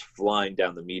who are just flying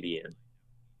down the median.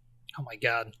 Oh my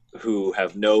God. Who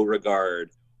have no regard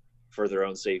for their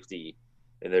own safety,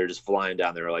 and they're just flying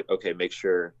down there like, okay, make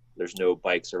sure there's no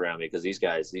bikes around me, because these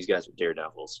guys are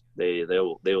daredevils. They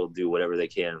will do whatever they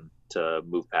can to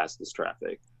move past this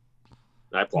traffic.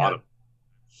 And I applaud them.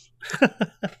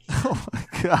 Oh my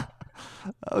god.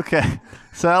 Okay,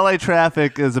 so LA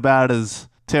traffic is about as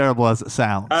terrible as it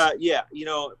sounds. Yeah, you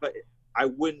know, but I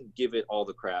wouldn't give it all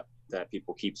the crap that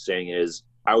people keep saying it is.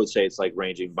 I would say it's like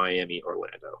ranging Miami,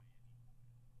 Orlando.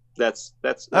 That's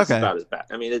okay. About as bad.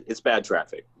 I mean, it's bad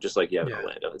traffic, just like you have in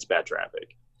Orlando. It's bad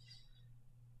traffic.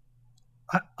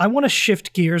 I want to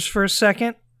shift gears for a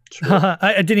second. Sure.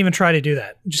 I didn't even try to do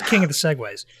that. I'm just king of the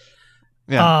segues.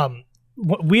 Yeah.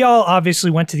 We all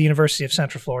obviously went to the University of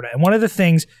Central Florida, and one of the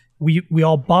things we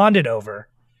all bonded over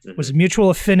was a mutual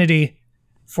affinity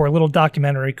for a little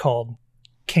documentary called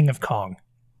King of Kong.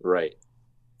 Right.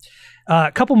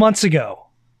 A couple months ago,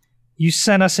 you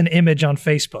sent us an image on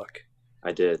Facebook.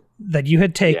 I did. That you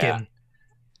had taken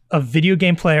of video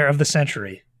game player of the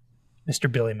century,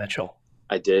 Mr. Billy Mitchell.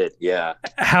 I did, yeah.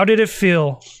 How did it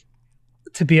feel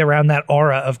to be around that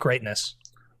aura of greatness?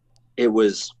 It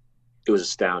was it was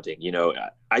astounding. You know,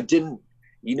 I didn't.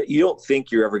 You don't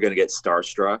think you're ever going to get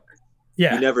starstruck.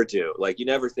 Yeah. You never do. Like, you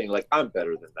never think like, I'm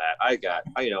better than that. I've got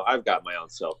my own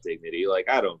self dignity. Like,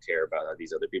 I don't care about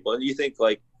these other people. And you think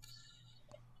like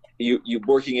you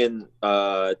working in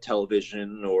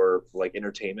television or like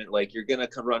entertainment, like you're going to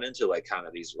come run into like kind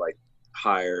of these like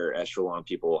higher echelon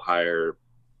people, higher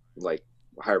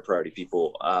priority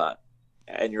people.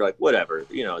 And you're like, whatever,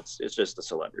 you know, it's just a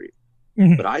celebrity.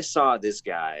 Mm-hmm. But I saw this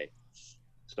guy.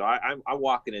 So I'm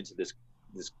walking into this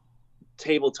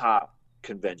tabletop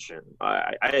convention.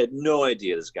 I had no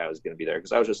idea this guy was going to be there,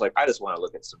 because I was just like, I just want to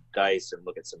look at some dice and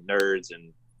look at some nerds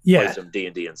and play some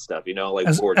D&D and stuff, you know, like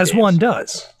as one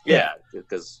does. Yeah,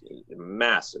 because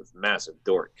massive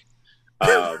dork.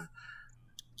 But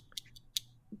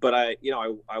I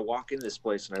walk into this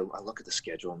place and I look at the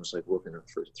schedule. I'm just like looking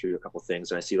through a couple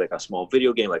things, and I see like a small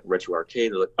video game like Retro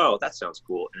Arcade. They're like, oh, that sounds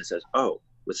cool, and it says, oh,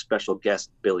 with special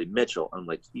guest Billy Mitchell. I'm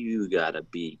like, you gotta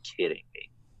be kidding me.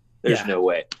 There's no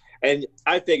way. And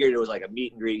I figured it was like a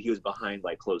meet and greet. He was behind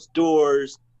like closed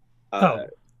doors.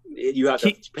 You have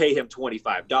to pay him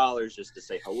 $25 just to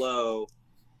say hello.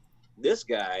 This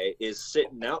guy is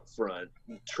sitting out front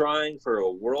trying for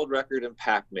a world record in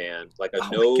Pac-Man, like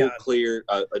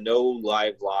a no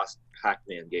live lost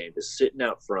Pac-Man game, just sitting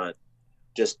out front.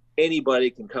 Just anybody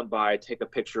can come by, take a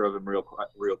picture of him real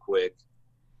quick.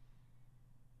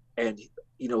 And,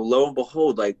 you know, lo and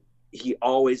behold, like, he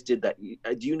always did that.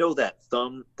 Do you know that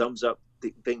thumbs up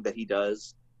thing that he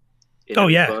does? In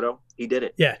every photo? He did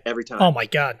it. Yeah. Every time. Oh my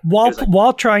God.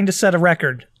 While trying to set a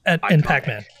record in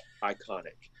Pac-Man.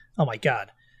 Iconic. Oh my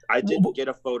God. I didn't get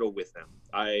a photo with him.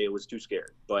 I was too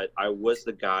scared, but I was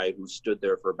the guy who stood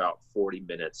there for about 40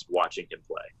 minutes watching him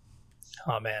play.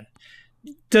 Oh man.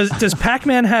 Does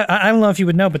Pac-Man have, I don't know if you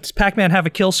would know, but does Pac-Man have a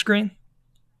kill screen?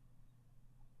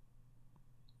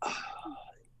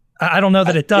 I don't know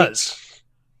that it does.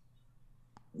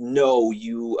 No,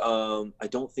 I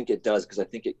don't think it does, because I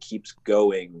think it keeps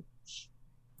going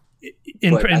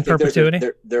in perpetuity.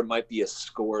 There might be a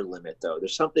score limit, though.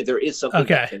 There is something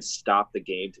that can stop the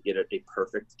game to get a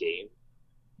perfect game.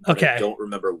 I don't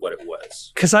remember what it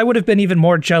was. Because I would have been even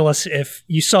more jealous if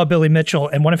you saw Billy Mitchell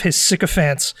and one of his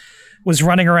sycophants was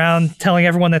running around telling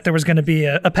everyone that there was going to be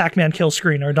a Pac-Man kill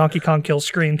screen or a Donkey Kong kill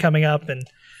screen coming up, and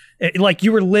like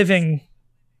you were living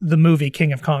the movie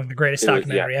King of Kong, the greatest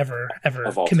documentary ever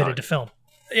committed to film.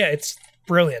 Yeah, it's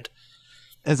brilliant.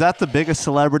 Is that the biggest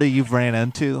celebrity you've ran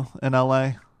into in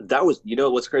LA? That was, you know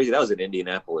what's crazy? That was in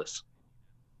Indianapolis.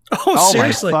 Oh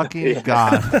seriously? My fucking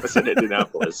God. That was in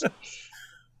Indianapolis.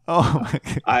 Oh my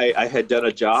God. I had done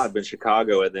a job in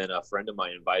Chicago, and then a friend of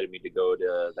mine invited me to go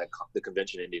to the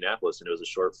convention in Indianapolis, and it was a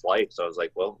short flight. So I was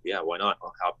like, well, yeah, why not?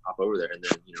 I'll hop over there. And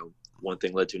then, you know, one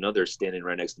thing led to another, standing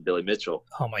right next to Billy Mitchell.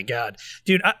 Oh my God,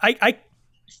 dude.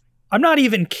 I'm not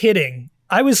even kidding.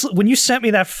 When you sent me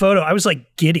that photo, I was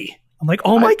like giddy. I'm like,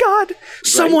 oh my God,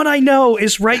 someone I know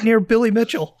is right near Billy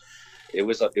Mitchell. It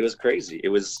was crazy. It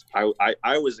was,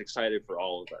 I was excited for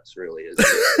all of us, really.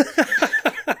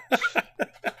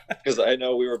 Because I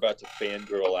know we were about to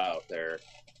fangirl out there.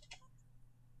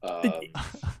 It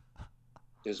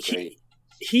was great.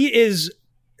 He is.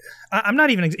 I'm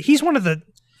not even. He's one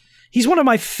of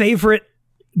my favorite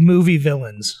movie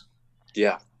villains.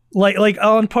 Yeah. Like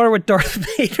on par with Darth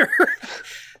Vader.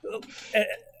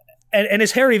 and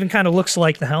his hair even kind of looks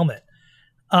like the helmet.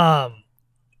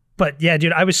 But yeah,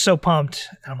 dude, I was so pumped.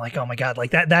 I'm like, oh my God,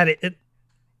 like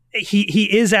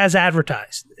he is as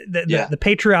advertised. The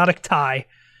patriotic tie.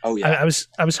 Oh yeah.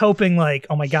 I was hoping like,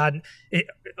 oh my God,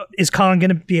 is Colin going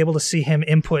to be able to see him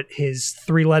input his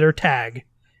 3-letter tag,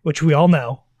 which we all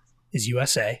know is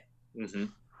USA. Mm-hmm.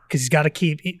 Because he's got to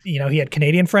keep, you know, he had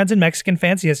Canadian friends and Mexican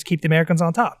fans. He has to keep the Americans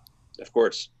on top. Of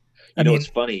course. You know, what's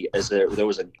funny is there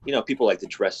was people like to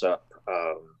dress up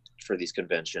for these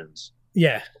conventions.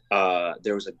 Yeah.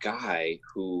 There was a guy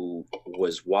who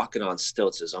was walking on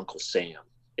stilts as Uncle Sam,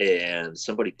 and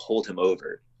somebody pulled him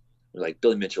over. Like,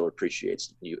 Billy Mitchell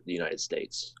appreciates the United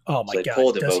States. Oh my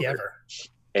God, does he ever?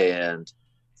 And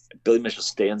Billy Mitchell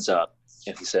stands up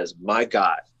and he says, my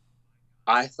God,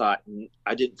 I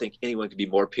didn't think anyone could be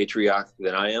more patriotic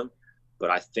than I am, but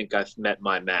I think I've met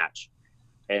my match.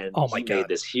 And he made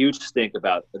this huge stink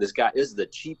about this guy. This is the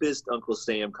cheapest Uncle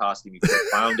Sam costume you could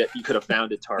have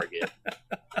found at Target.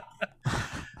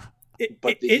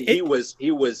 He was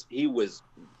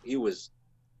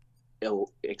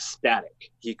ecstatic.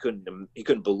 He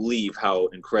couldn't believe how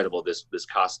incredible this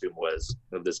costume was,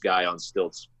 of this guy on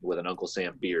stilts with an Uncle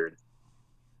Sam beard.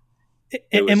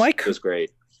 It was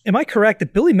great. Am I correct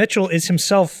that Billy Mitchell is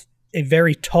himself a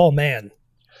very tall man?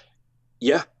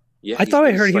 Yeah. Yeah, I thought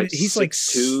I heard he's like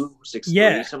 6'2", 6'3",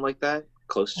 yeah, something like that.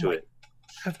 Close to it.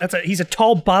 He's a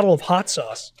tall bottle of hot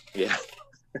sauce. Yeah.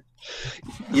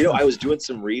 You know, I was doing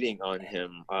some reading on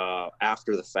him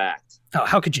after the fact. Oh,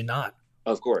 how could you not?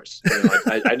 Of course. You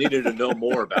know, I needed to know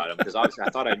more about him because obviously I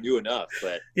thought I knew enough.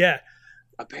 But yeah,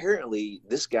 apparently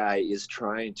this guy is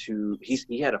trying to.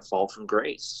 He had a fall from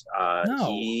grace.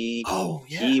 No.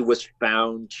 He was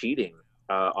found cheating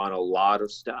on a lot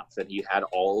of stuff, and he had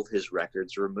all of his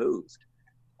records removed,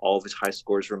 all of his high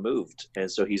scores removed,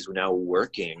 and so he's now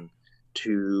working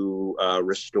to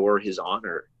restore his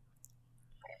honor.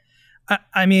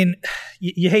 I mean,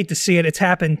 you hate to see it. It's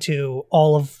happened to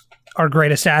all of our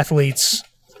greatest athletes.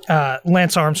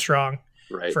 Lance Armstrong,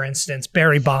 right, for instance,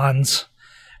 Barry Bonds.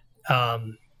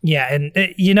 Yeah, and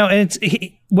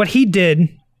what he did,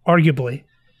 arguably,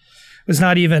 was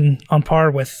not even on par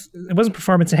with. It wasn't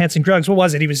performance enhancing drugs. What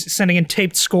was it? He was sending in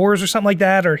taped scores or something like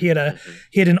that, or he had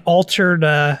an altered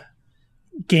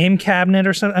game cabinet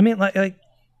or something. I mean, like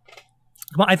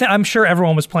well, I'm sure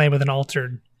everyone was playing with an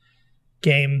altered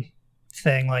game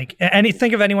thing. Like,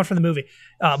 think of anyone from the movie,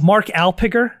 Mark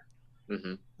Alpigger,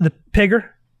 the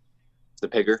Pigger.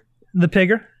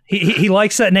 He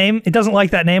likes that name. He doesn't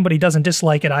like that name, but he doesn't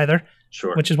dislike it either.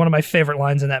 Sure. Which is one of my favorite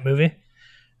lines in that movie.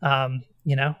 I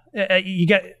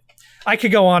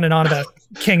could go on and on about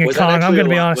King of Kong. I'm going to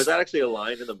be honest. Was that actually a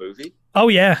line in the movie? Oh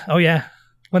yeah.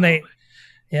 My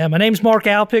name's Mark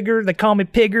Alpigger. They call me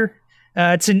Pigger.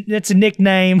 It's a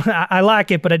nickname. I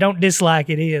like it, but I don't dislike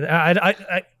it either.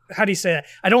 I how do you say that?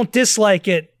 I don't dislike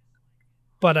it,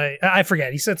 but I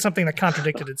forget. He said something that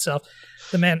contradicted itself.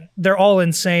 They're all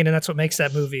insane, and that's what makes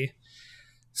that movie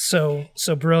so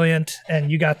brilliant. And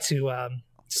you got to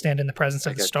stand in the presence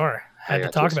of the star. I had to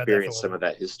talk about that. Experience some of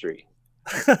that history.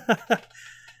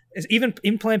 Even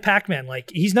playing Pac-Man, like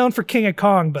he's known for King of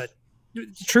Kong, but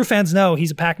true fans know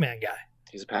he's a Pac-Man guy.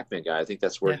 He's a Pac-Man guy. I think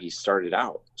that's where he started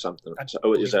out. Something. I It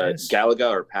was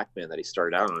Galaga or Pac-Man that he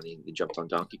started out on. He jumped on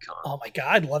Donkey Kong. Oh my God,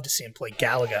 I'd love to see him play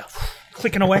Galaga.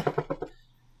 Clicking away.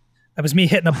 That was me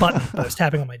hitting a button. I was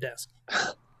tapping on my desk.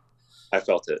 I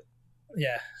felt it.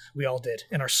 Yeah, we all did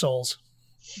in our souls.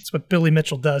 That's what Billy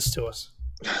Mitchell does to us.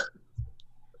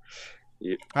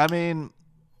 I mean,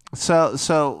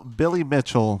 so Billy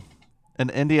Mitchell in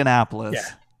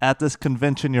Indianapolis at this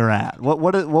convention you're at. What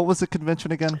was the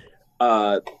convention again?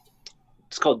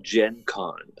 It's called Gen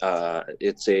Con.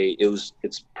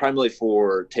 It's primarily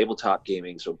for tabletop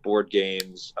gaming, so board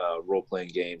games, role playing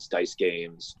games, dice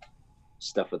games,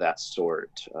 stuff of that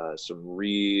sort. Some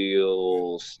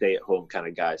real stay at home kind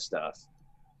of guy stuff.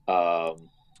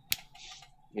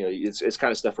 It's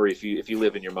kind of stuff where if you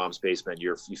live in your mom's basement,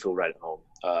 you feel right at home.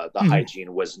 The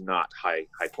hygiene was not high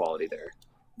quality there.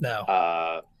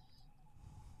 No.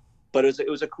 But it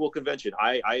was a cool convention.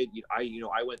 I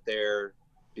went there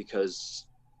because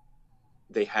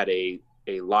they had a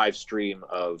live stream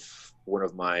of one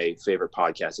of my favorite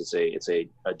podcasts. It's a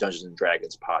Dungeons and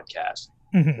Dragons podcast,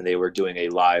 and they were doing a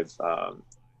live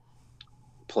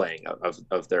playing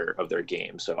of their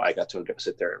game. So I got to go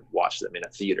sit there and watch them in a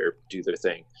theater do their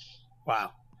thing.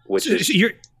 Wow. So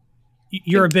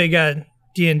you're a big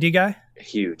D&D guy?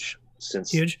 Huge.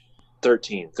 Since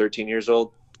 13 years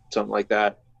old, something like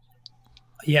that.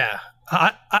 Yeah.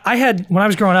 I had, when I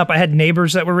was growing up, I had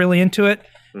neighbors that were really into it.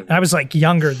 And I was like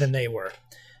younger than they were.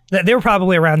 They were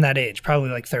probably around that age, probably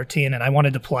like 13, and I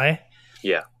wanted to play.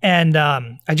 Yeah. And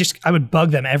I would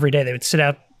bug them every day. They would sit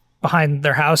out behind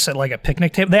their house at like a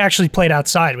picnic table. They actually played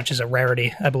outside, which is a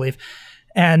rarity, I believe.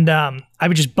 And I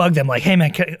would just bug them like, hey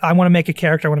man, I want to make a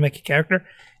character.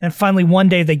 And finally one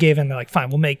day they gave in. They're like, fine,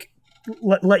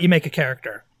 we'll let you make a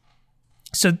character.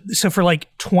 So for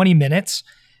like 20 minutes,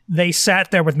 they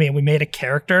sat there with me and we made a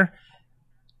character.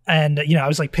 And, I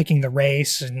was like picking the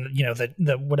race and,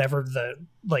 the whatever, the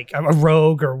like a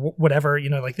rogue or whatever,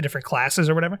 like the different classes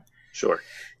or whatever. Sure.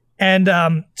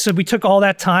 And so we took all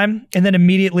that time, and then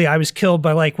immediately I was killed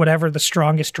by like whatever the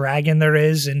strongest dragon there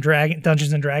is in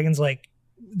Dungeons and Dragons. Like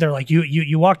they're like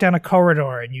you walk down a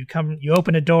corridor and you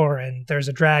open a door and there's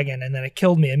a dragon, and then it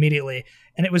killed me immediately.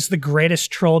 And it was the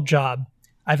greatest troll job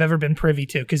I've ever been privy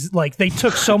to, because like they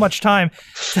took so much time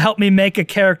to help me make a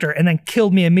character and then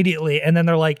killed me immediately. And then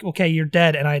they're like, okay, you're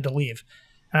dead, and I had to leave.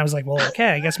 And I was like, well, okay,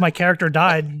 I guess my character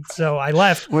died, so I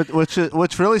left. Which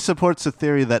really supports the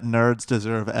theory that nerds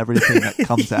deserve everything that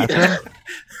comes after them.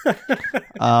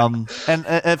 And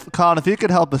if Colin, if you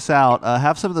could help us out,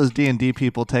 have some of those D&D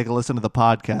people take a listen to the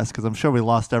podcast, because I'm sure we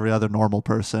lost every other normal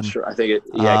person. Sure, I think it.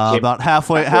 Yeah, about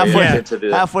halfway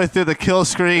through the kill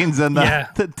screens and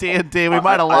the D&D, we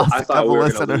might have lost a couple listeners. I thought we were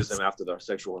going to lose them after the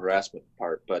sexual harassment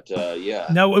part, but yeah.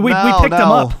 No, we picked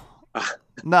them up.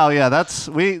 No, yeah,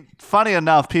 funny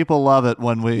enough, people love it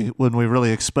when we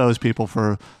really expose people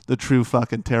for the true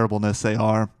fucking terribleness they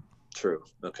are. True.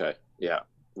 Okay. Yeah.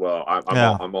 Well,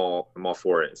 I'm all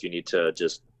for it. If you need to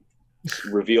just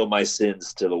reveal my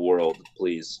sins to the world,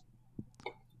 please.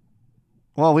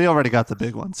 Well, we already got the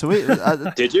big one. So we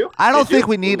Did you? I don't think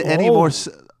we need any more.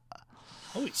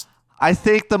 I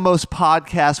think the most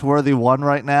podcast worthy one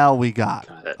right now we got.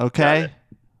 Okay. Got it.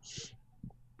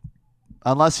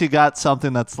 Unless you got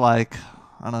something that's like,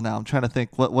 I don't know. I'm trying to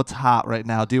think what's hot right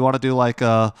now. Do you want to do like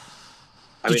a?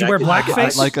 Did you wear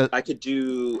blackface? I could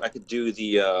do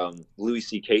the Louis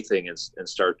C.K. thing and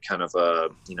start kind of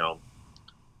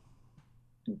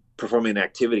performing an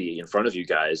activity in front of you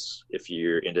guys if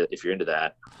you're into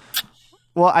that.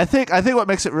 Well, I think what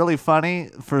makes it really funny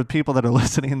for people that are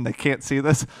listening, they can't see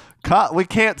this. We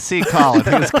can't see Colin.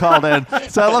 He was called in,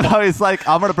 so I love how he's like,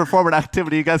 "I'm going to perform an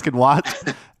activity you guys can watch,"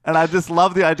 and I just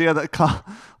love the idea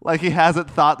that he hasn't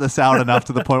thought this out enough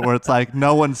to the point where it's like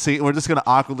no one see. We're just going to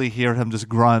awkwardly hear him just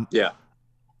grunt. Yeah,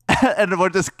 and we're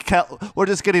just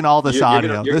getting all this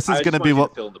audio. This is going to be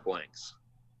what fill in the blanks.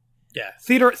 Yeah,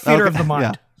 theater of the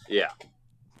mind. Yeah.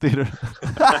 Theater.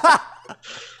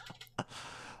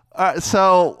 All right,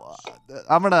 so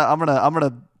we're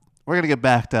gonna get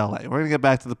back to LA. We're gonna get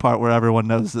back to the part where everyone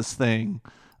knows this thing.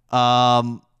 This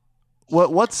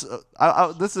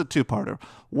is a two-parter.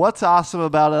 What's awesome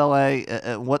about LA,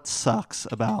 and what sucks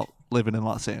about living in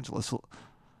Los Angeles?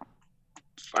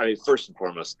 I mean, first and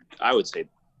foremost, I would say the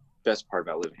best part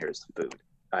about living here is the food.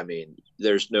 I mean,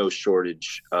 there's no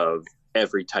shortage of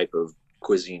every type of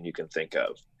cuisine you can think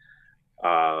of.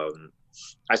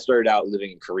 I started out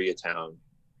living in Koreatown,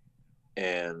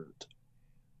 and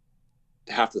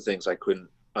half the things I couldn't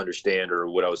understand or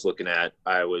what I was looking at,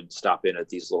 I would stop in at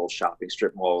these little shopping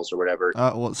strip malls or whatever.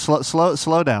 Well,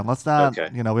 slow down. Let's not, okay.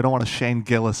 We don't want to Shane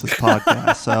Gillis's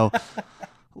podcast. So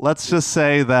let's just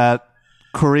say that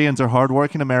Koreans are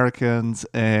hardworking Americans,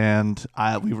 and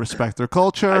we respect their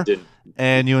culture.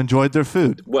 And you enjoyed their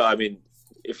food. Well, I mean,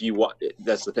 if you want,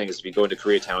 that's the thing is, if you go into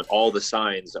Koreatown, all the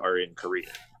signs are in Korean.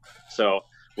 So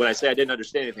when I say I didn't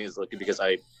understand anything, it's because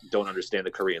I don't understand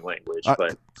the Korean language.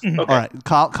 But okay. All right,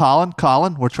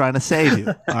 Colin, we're trying to save you.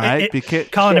 All right,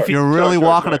 Colin, if you're really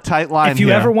walking a tight line, if you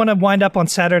ever want to wind up on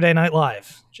Saturday Night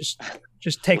Live, just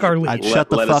take our lead. I'd shut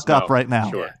the fuck up right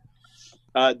now. Sure.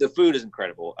 The food is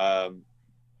incredible.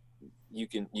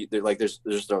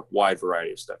 There's a wide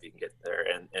variety of stuff you can get there,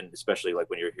 and especially like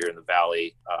when you're here in the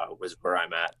Valley, was where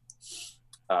I'm at.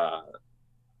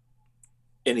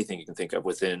 Anything you can think of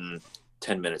within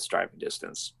 10 minutes driving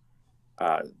distance.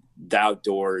 The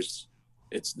outdoors,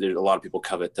 there's a lot of people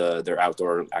covet their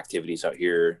outdoor activities out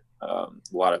here. A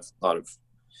lot of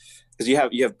because you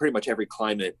have pretty much every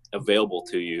climate available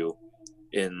to you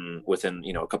within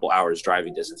a couple hours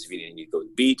driving distance. If you need to go to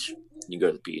the beach, you can go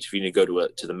to the beach. If you need to go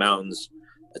to the mountains,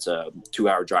 it's a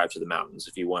 2-hour drive to the mountains.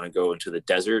 If you want to go into the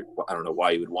desert, I don't know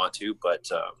why you would want to, but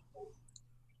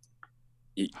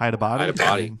hide a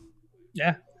body.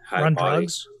 Yeah, run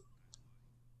drugs.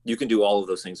 You can do all of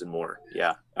those things and more.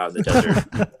 Yeah, out in the desert.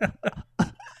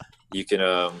 You can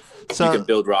you can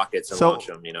build rockets and launch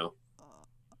them.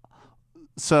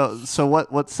 So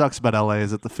what sucks about LA?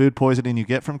 Is it the food poisoning you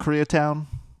get from Koreatown?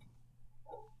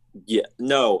 Yeah,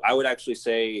 no, I would actually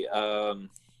say. I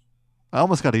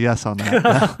almost got a yes on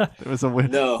that. There was a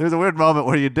weird moment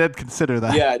where you did consider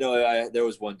that. Yeah, no, there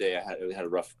was one day I had a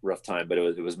rough time, but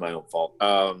it was my own fault.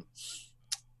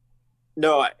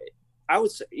 No, I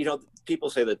would say, people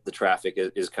say that the traffic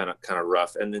is kind of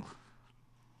rough, and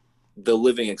the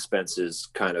living expenses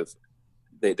kind of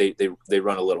they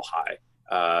run a little high.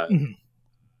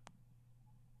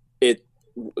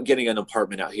 Getting an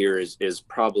apartment out here is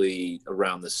probably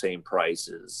around the same price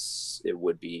as it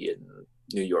would be in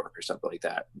New York or something like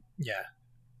that. Yeah,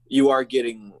 you are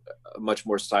getting a much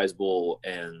more sizable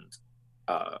and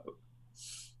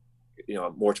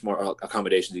much more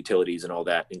accommodations, utilities, and all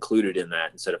that included in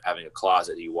that, instead of having a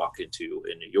closet that you walk into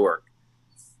in New York.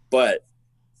 But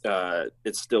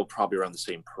it's still probably around the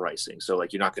same pricing. So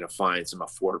like, you're not going to find some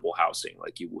affordable housing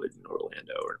like you would in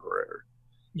Orlando or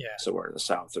somewhere in the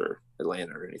South or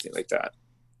Atlanta or anything like that.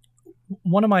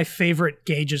 One of my favorite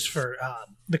gauges for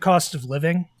the cost of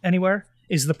living anywhere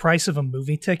is the price of a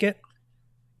movie ticket.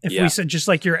 If we said just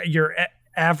like your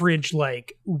average,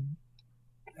 like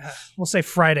we'll say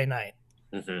Friday night,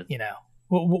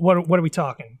 what are we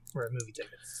talking for a movie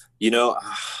ticket? I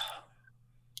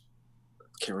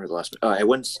can't remember the last one. I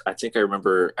went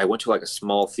to like a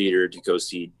small theater to go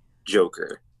see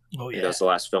Joker. Oh yeah, that was the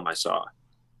last film I saw.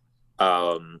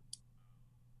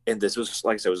 And this was,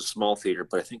 like I said, it was a small theater,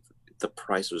 but I think the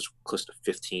price was close to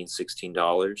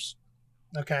 $15-$16.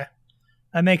 Okay,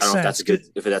 that makes I don't know sense.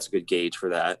 if that's a good gauge for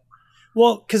that.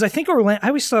 Well, because I think I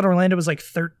always thought Orlando was like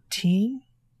 13.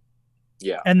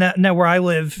 Yeah, and that now where I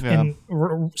live in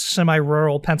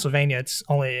semi-rural Pennsylvania, it's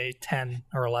only 10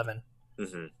 or 11.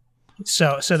 Mm-hmm.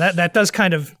 So that does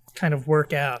kind of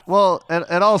work out. Well,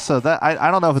 and also that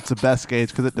I don't know if it's the best gauge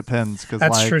because it depends. Cause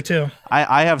that's true too.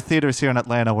 I have theaters here in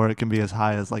Atlanta where it can be as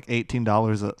high as like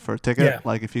 $18 for a ticket. Yeah.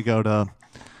 Like if you go to,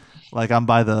 like I'm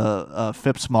by the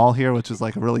Phipps Mall here, which is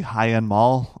like a really high-end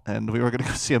mall, and we were gonna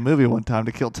go see a movie one time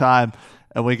to kill time,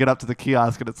 and we get up to the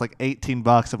kiosk and it's like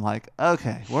 $18. I'm like,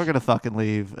 okay, we're gonna fucking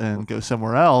leave and go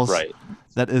somewhere else. Right.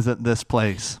 That isn't this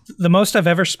place. The most I've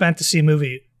ever spent to see a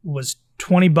movie was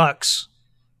 $20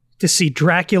 to see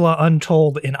Dracula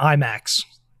Untold in IMAX.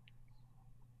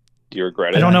 Do you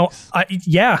regret it? I don't know.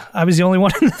 I was the only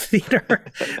one in the theater.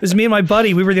 It was me and my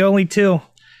buddy. We were the only two.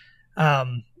 I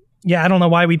don't know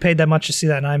why we paid that much to see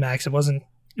that in IMAX. It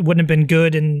wouldn't have been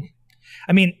good. And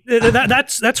I mean,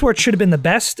 that's where it should have been the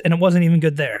best, and it wasn't even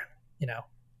good there, you know?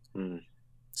 Mm.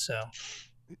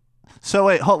 So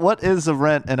wait, what is the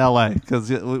rent in LA?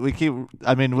 Because we keep,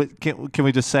 I mean, can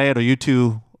we just say it? Are you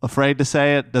too afraid to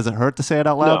say it? Does it hurt to say it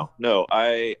out loud? No.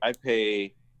 I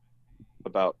pay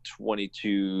about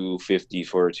 $22.50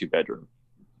 for a 2-bedroom.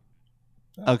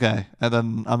 Okay, and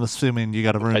then I'm assuming you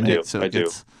got a roommate. I do.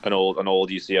 An old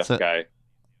UCF guy.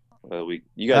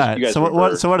 You guys.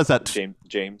 Right. So what is that?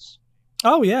 James.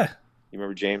 Oh yeah. You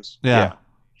remember James? Yeah.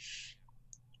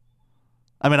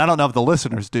 I mean, I don't know if the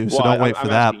listeners do, so don't wait for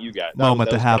that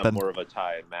moment to happen. More of a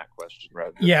Ty and Matt question,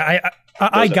 rather. Yeah,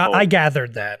 I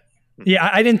gathered that. Yeah,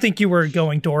 I didn't think you were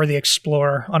going Dora the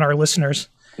Explorer on our listeners.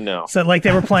 No. So like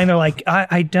they were playing, they're like,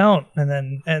 I don't, and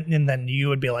then you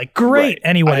would be like, great. Right.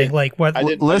 Anyway, like what?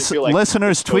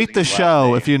 Listeners, tweet the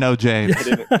show if you know James.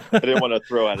 I didn't want to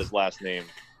throw out his last name.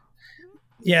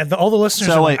 Yeah, all the listeners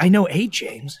are like, I know a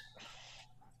James.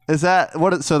 Is that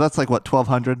what? So that's like what,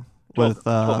 1,200 with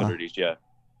 1,200 each, yeah.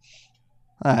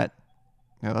 All right.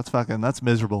 Yeah, that's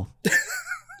miserable.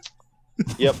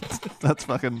 Yep. That's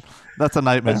a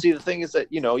nightmare. But see, the thing is that,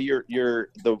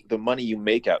 the money you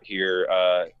make out here,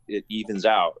 it evens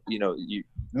out.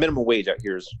 Minimum wage out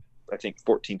here is, I think,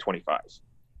 $14.25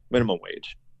 minimum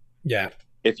wage. Yeah.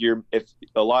 If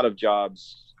a lot of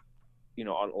jobs, a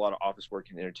lot of office work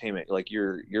and entertainment, like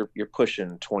you're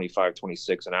pushing 25,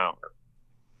 26 an hour.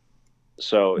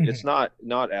 So it's not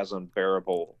as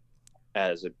unbearable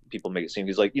as people make it seem.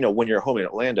 Because when you're home in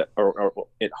Atlanta or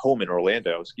at home in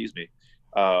Orlando, excuse me,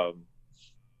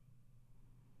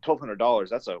 $1,200,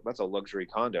 that's a luxury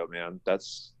condo, man.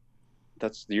 That's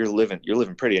you're living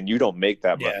pretty, and you don't make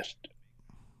that much.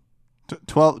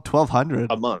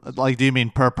 1,200 a month. Like, do you mean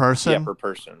per person? Yeah, per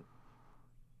person.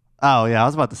 Oh yeah, I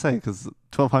was about to say, because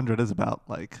 1,200 is about,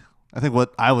 like, I think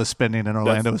what I was spending in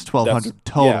Orlando was 1,200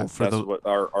 total for that's what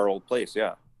our old place.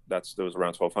 Yeah, that was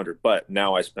around 1,200. But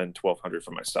now I spend 1,200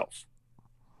 for myself.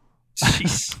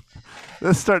 Jeez.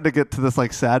 It's starting to get to this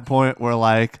like sad point where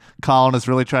like Colin is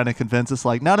really trying to convince us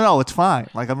like, no, it's fine.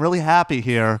 Like, I'm really happy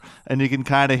here. And you can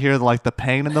kind of hear like the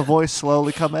pain in the voice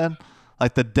slowly come in,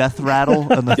 like the death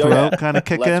rattle in the throat kind of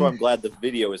kick in. That's why I'm glad the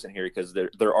video isn't here, because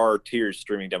there are tears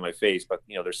streaming down my face, but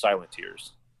they're silent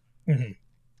tears. Mm-hmm.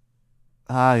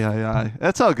 Aye.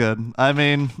 It's all good. I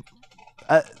mean,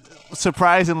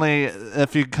 surprisingly,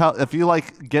 if you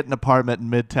like get an apartment in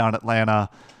Midtown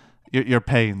Atlanta, you're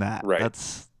paying that. Right.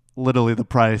 That's literally the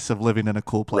price of living in a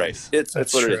cool place. Right. It's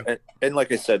literally true. And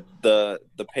like I said, the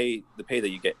pay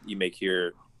that you make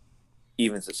here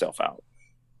evens itself out.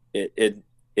 It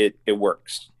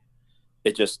works.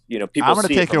 It just people. I'm gonna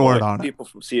take your word on it. People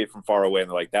see it from far away and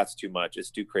they're like, "That's too much. It's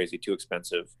too crazy. Too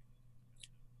expensive."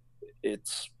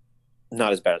 It's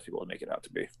not as bad as people would make it out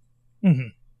to be. Mm-hmm.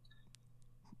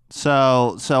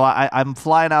 So I'm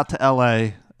flying out to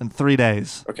LA in 3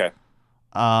 days. Okay.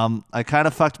 I kind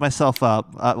of fucked myself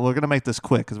up. We're going to make this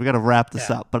quick because we got to wrap this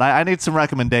up. But I need some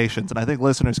recommendations, and I think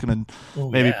listeners can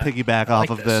maybe piggyback off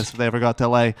of this if they ever got to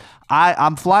LA.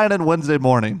 I'm flying in Wednesday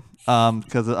morning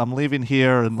because I'm leaving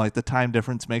here, and like the time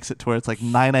difference makes it to where it's like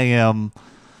 9 a.m.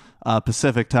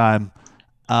 Pacific time.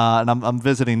 And I'm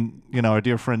visiting, our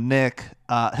dear friend Nick.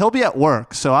 He'll be at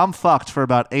work, so I'm fucked for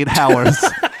about 8 hours.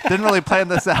 Didn't really plan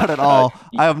this out at all.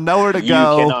 I have nowhere to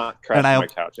go. You cannot crash my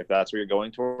couch. If that's where you're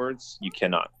going towards, you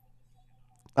cannot.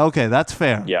 Okay, that's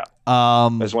fair. Yeah. I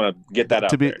just want to get that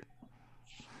out there.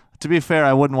 To be fair,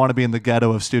 I wouldn't want to be in the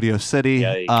ghetto of Studio City.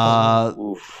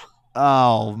 Oof.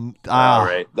 All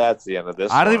right, that's the end of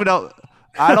this. I don't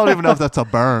even know if that's a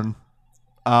burn.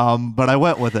 But I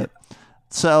went with it.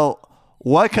 So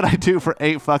What can I do for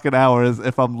 8 fucking hours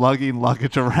if I'm lugging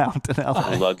luggage around in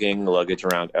LA? Lugging luggage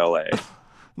around LA.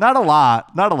 Not a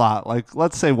lot. Like,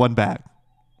 let's say 1 bag.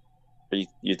 Are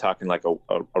you talking like a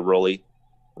rolly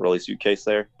suitcase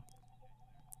there?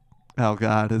 Oh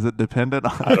God, is it dependent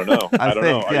on? I don't know. I don't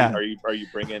know. Yeah. Are you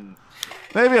bringing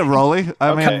Maybe a rolly. I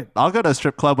Okay. mean, I'll go to a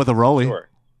strip club with a rolly. Sure.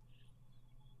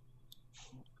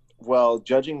 Well,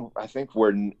 judging, I think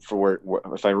where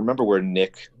if I remember where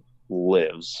Nick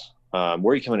lives, where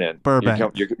are you coming in?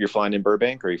 Burbank. You're flying in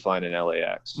Burbank, or are you flying in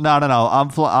LAX? No. I'm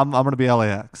gonna be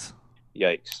LAX.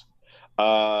 Yikes.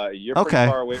 You're Okay.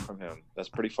 pretty far away from him. That's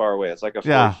pretty far away. It's like a 40,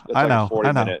 Yeah, it's I like know, a 40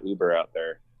 I know. minute Uber out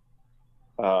there.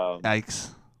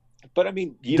 Yikes. But I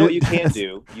mean, you know what you can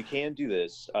do? You can do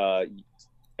this.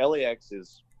 LAX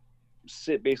is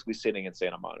basically sitting in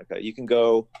Santa Monica. You can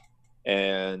go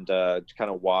and kind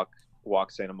of walk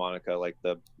Santa Monica, like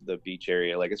the beach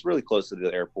area. Like, it's really close to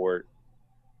the airport.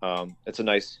 It's a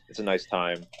nice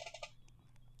time.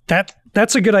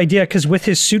 That's a good idea, because with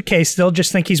his suitcase, they'll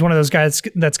just think he's one of those guys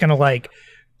that's gonna like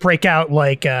break out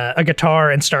like a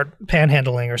guitar and start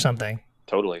panhandling or something.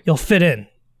 Totally. You'll fit in.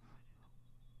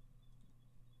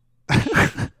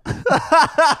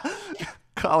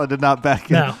 Colin did not back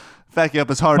you up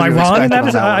as hard Am I as you wrong in that?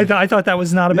 expected on that one. I thought that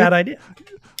was not a bad idea.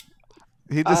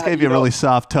 He just gave you a really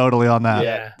soft totally on that.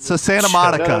 Yeah. So Santa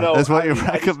Monica No. is what you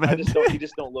I recommend. you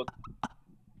just don't look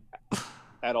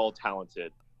at all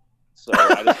talented. So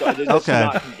it's Okay. just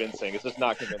not convincing. It's just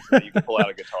not convincing that you can pull out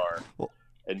a guitar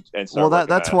and start working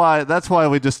that's why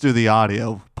we just do the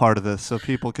audio part of this, so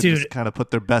people can just kind of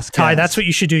put their best. Ty, guess. that's what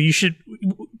you should do. You should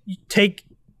take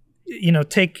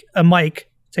a mic,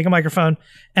 take a microphone,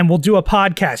 and we'll do a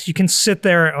podcast. You can sit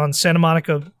there on Santa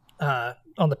Monica,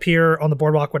 on the pier, on the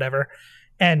boardwalk, whatever,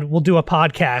 and we'll do a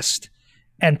podcast,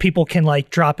 and people can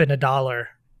like drop in $1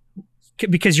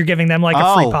 because you're giving them like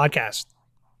a free podcast.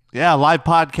 Yeah, live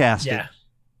podcasting. Yeah.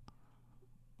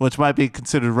 Which might be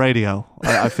considered radio.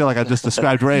 I feel like I just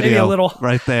described radio Maybe a little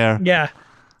right there. Yeah.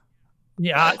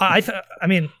 Yeah. I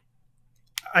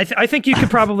think you could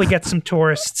probably get some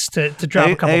tourists to drop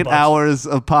a couple 8 bucks. hours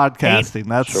of podcasting.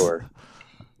 That's Sure.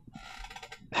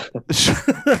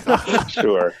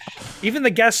 Sure. Even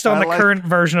the guest on the current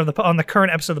version of on the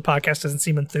current episode of the podcast doesn't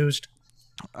seem enthused.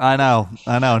 I know,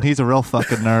 and he's a real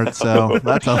fucking nerd, so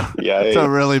that's a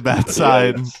really bad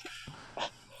sign.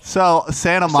 So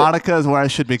Santa Monica is where I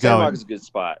should be Santa going. Monica's a good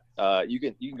spot. You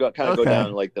can go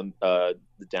down like the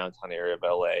downtown area of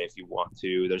LA if you want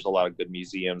to. There's a lot of good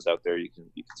museums out there you can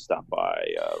stop by.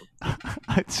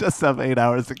 I just have 8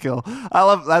 hours to kill. I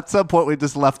love. At some point, we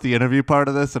just left the interview part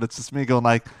of this, and it's just me going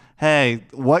like, "Hey,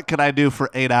 what can I do for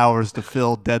 8 hours to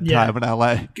fill dead time in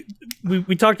LA?"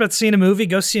 We talked about seeing a movie.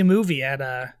 Go see a movie at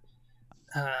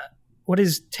what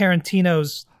is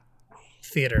Tarantino's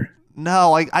theater?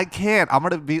 No, I can't. I'm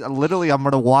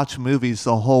gonna watch movies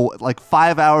the whole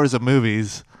 5 hours of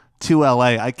movies to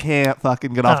LA. I can't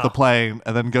fucking get off the plane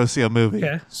and then go see a movie.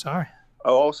 Okay, sorry.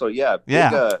 Oh, also,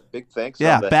 big thanks.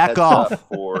 Yeah, on the back heads off up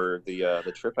for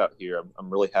the trip out here. I'm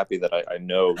really happy that I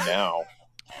know now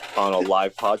on a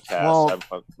live podcast. Well,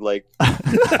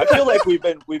 I feel like we've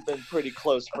been pretty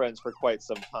close friends for quite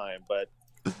some time, but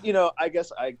I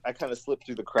guess I kind of slipped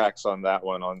through the cracks on that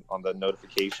one on the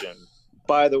notification.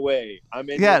 By the way, I'm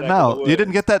in. Yeah, your neck of the no, you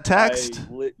didn't get that woods. text.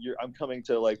 I'm coming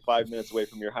to 5 minutes away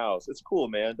from your house. It's cool,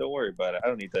 man. Don't worry about it. I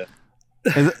don't need to.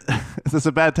 Is this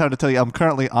a bad time to tell you I'm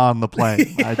currently on the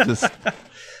plane? I just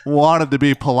wanted to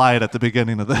be polite at the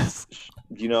beginning of this.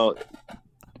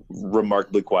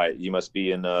 Remarkably quiet. You must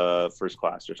be in first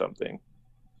class or something.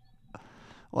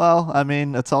 Well, I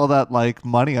mean, it's all that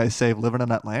money I save living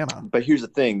in Atlanta. But here's the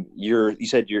thing: you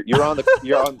said you're on the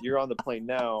you're on the plane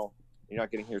now. You're not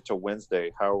getting here till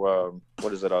Wednesday. How?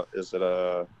 What is it? Is it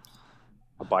a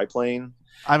biplane?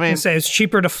 I mean, say it's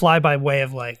cheaper to fly by way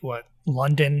of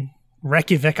London,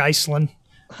 Reykjavik, Iceland.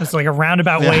 It's like a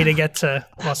roundabout way to get to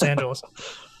Los Angeles.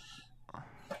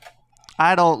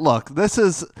 I don't look. This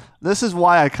is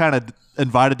why I kind of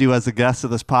invited you as a guest of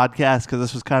this podcast, because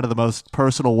this was kind of the most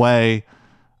personal way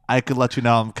I could let you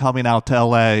know I'm coming out to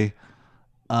LA.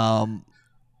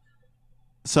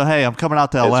 So hey, I'm coming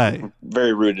out to LA. It's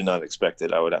very rude and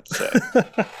unexpected, I would have to say.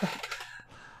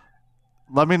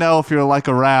 Let me know if you're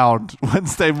around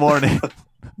Wednesday morning.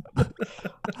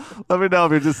 Let me know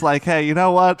if you're just hey, you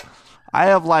know what? I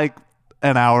have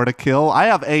an hour to kill. I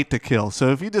have 8 to kill.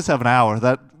 So if you just have an hour,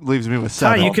 that leaves me with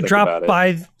 7. You could drop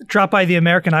by the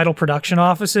American Idol production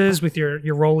offices with your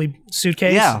rolly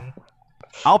suitcase. Yeah,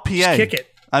 I'll PA. Just kick it.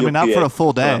 I mean, not for a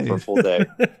full day. Not for a full day.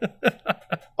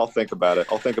 I'll think about it.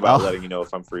 I'll think about letting you know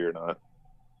if I'm free or not.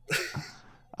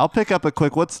 I'll pick up a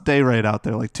quick. What's day rate out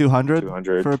there? Like 200?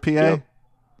 200 for a PA? Yep.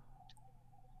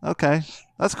 Okay,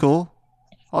 that's cool.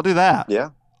 I'll do that. Yeah.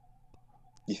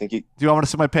 Do you want me to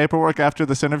see my paperwork after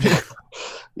this interview?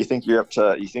 You think you're up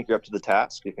to the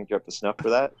task? You think you're up to snuff for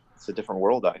that? It's a different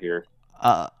world out here.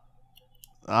 We're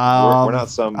not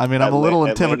some. I mean, I'm a little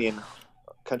intimidated.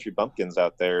 Country bumpkins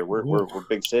out there. We're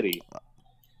big city.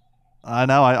 I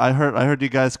know. I heard you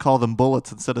guys call them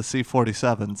bullets instead of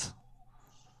C-47s.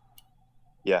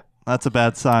 Yeah, that's a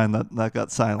bad sign. That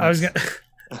got silenced.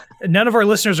 None of our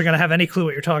listeners are gonna have any clue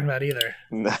what you're talking about either.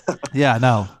 Yeah,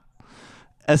 no.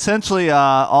 Essentially,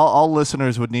 all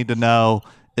listeners would need to know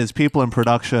is people in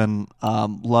production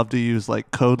love to use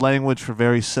like code language for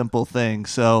very simple things.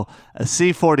 So a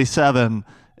C-47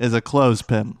 is a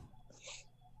clothespin.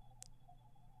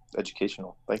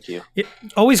 Educational. Thank you.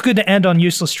 Always good to end on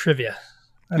useless trivia.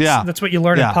 That's what you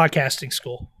learn in podcasting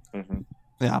school. Mm-hmm.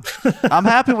 Yeah, I'm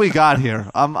happy we got here.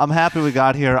 I'm happy we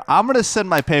got here. I'm gonna send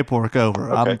my paperwork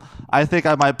over. Okay. I think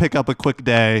I might pick up a quick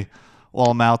day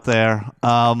while I'm out there.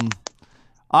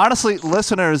 Honestly,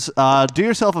 listeners, do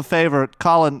yourself a favor.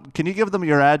 Colin, can you give them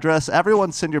your address?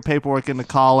 Everyone send your paperwork into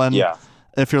Colin. Yeah.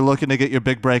 If you're looking to get your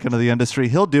big break into the industry,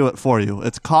 he'll do it for you.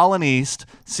 It's Colin East,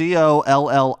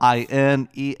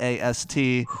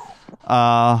 COLLINEAST.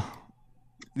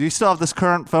 Do you still have this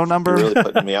current phone number? You're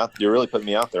really putting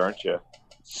me out there, aren't you?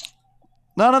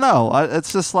 No.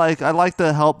 It's just like I like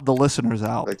to help the listeners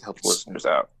out. I like to help the listeners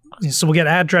out. So we'll get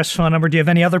address, phone number. Do you have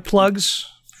any other plugs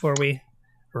before we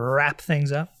wrap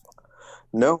things up?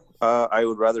 No, I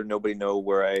would rather nobody know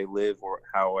where I live or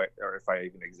or if I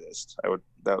even exist.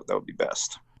 That would be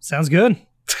best. Sounds good.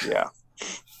 Yeah.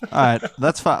 All right,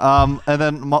 that's fine. And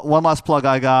then one last plug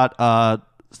I got.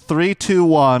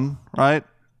 321, right?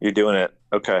 You're doing it.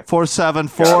 Okay.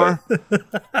 474.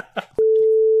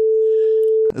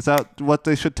 Is that what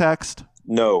they should text?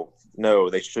 No,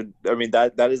 they should. I mean,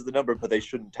 that is the number, but they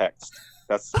shouldn't text.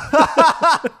 That's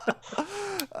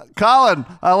Colin,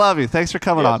 I love you. Thanks for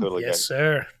coming on. Totally yes,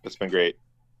 sir. It's been great.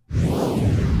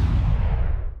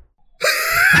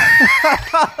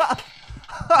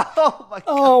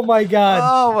 Oh my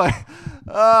God.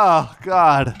 Oh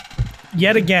God.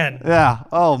 Yet again. Yeah.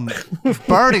 Oh,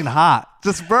 burning hot.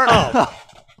 Just burning. Oh.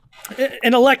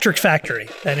 An electric factory,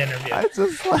 that interview.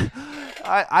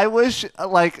 I wish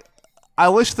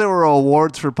there were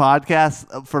awards for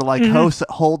podcasts for hosts that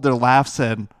hold their laughs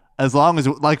in as long as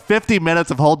 50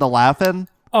 minutes of holding a laugh in.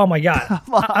 Oh my God.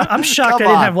 I'm shocked I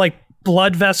didn't have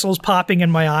blood vessels popping in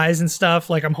my eyes and stuff.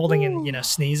 Like I'm holding in,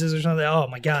 sneezes or something. Oh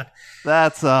my God.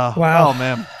 That's wow. Oh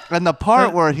man. And the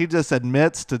part where he just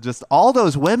admits to just all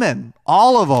those women,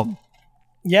 all of them.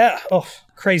 Yeah. Oh,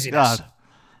 craziness. God.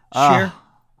 Sheer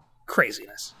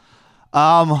craziness.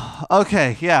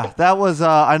 Okay. Yeah. That was,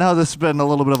 I know this has been a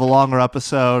little bit of a longer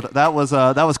episode. That was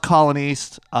Colin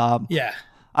East. Yeah.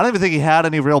 I don't even think he had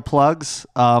any real plugs.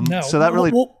 No. So that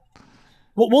really.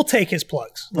 We'll take his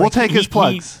plugs. We'll take his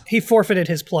plugs. He forfeited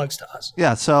his plugs to us.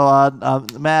 Yeah. So,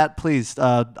 Matt, please,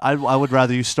 I would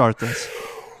rather you start this.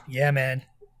 Yeah, man.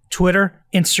 Twitter,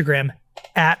 Instagram,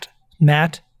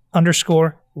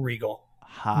 @Matt_Regal.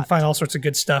 Hot. You can find all sorts of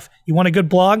good stuff. You want a good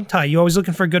blog? Ty, you always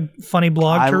looking for a good, funny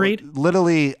blog to read?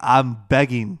 Literally, I'm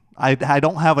begging. I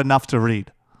don't have enough to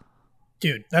read.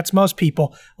 Dude, that's most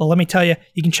people. Well, let me tell you,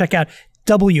 you can check out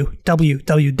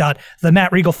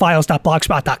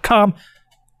www.themattregalfiles.blogspot.com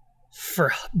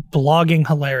for blogging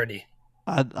hilarity.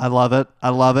 I love it. I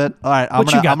love it. All right, I'm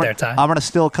gonna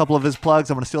steal a couple of his plugs.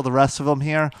 I'm gonna steal the rest of them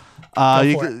here.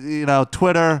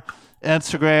 Twitter,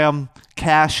 Instagram,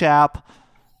 Cash App,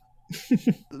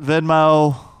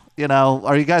 Venmo.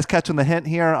 Are you guys catching the hint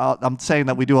here? I'm saying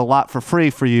that we do a lot for free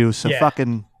for you, so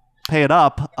fucking pay it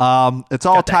up. It's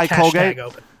all Ty Colgate.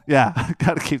 Yeah,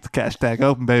 gotta keep the cash tag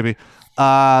open, baby.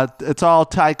 It's all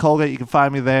Ty Colgate. You can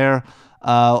find me there.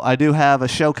 I do have a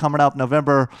show coming up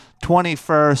November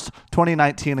 21st,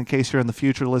 2019, in case you're in the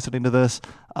future listening to this.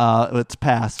 It's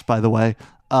past, by the way.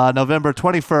 November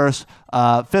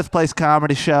 21st, Fifth Place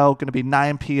Comedy Show, going to be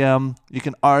 9 p.m. You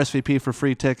can RSVP for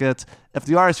free tickets. If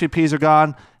the RSVPs are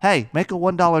gone, hey, make a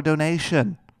 $1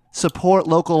 donation. Support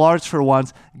local arts for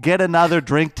once. Get another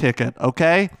drink ticket,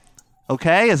 okay?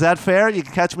 Okay, is that fair? You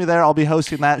can catch me there. I'll be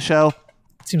hosting that show.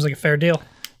 Seems like a fair deal.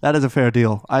 That is a fair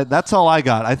deal. That's all I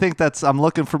got. I think I'm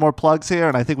looking for more plugs here,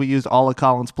 and I think we used all of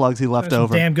Colin's plugs he left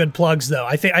over. Damn good plugs, though.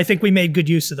 I think we made good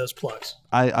use of those plugs.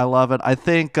 I love it. I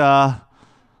think,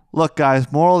 look,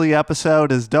 guys, moral of the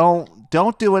episode is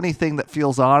don't do anything that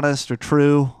feels honest or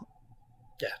true.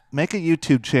 Yeah. Make a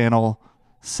YouTube channel.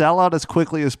 Sell out as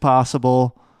quickly as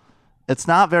possible. It's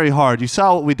not very hard. You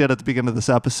saw what we did at the beginning of this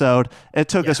episode. It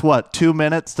took us, what, 2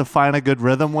 minutes to find a good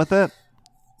rhythm with it?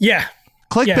 Yeah.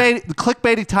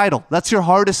 Clickbaity title. That's your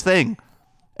hardest thing.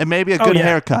 And maybe a good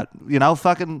haircut. You know,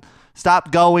 fucking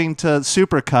stop going to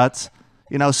Supercuts.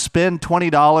 You know, spend $20,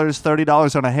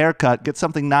 $30 on a haircut. Get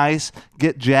something nice.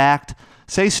 Get jacked.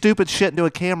 Say stupid shit into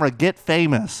a camera. Get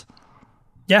famous.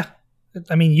 Yeah.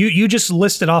 I mean, you just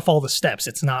listed off all the steps.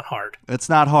 It's not hard. It's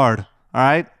not hard. All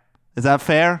right? Is that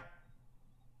fair?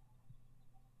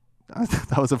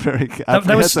 That was a very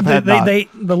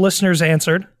the listeners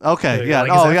answered. Okay, yeah.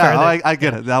 I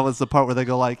get it. That was the part where they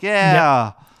go like,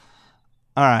 yeah.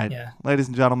 All right. Yeah. Ladies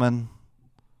and gentlemen,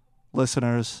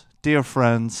 listeners, dear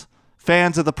friends,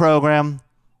 fans of the program,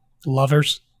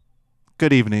 lovers,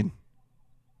 good evening.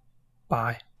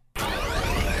 Bye.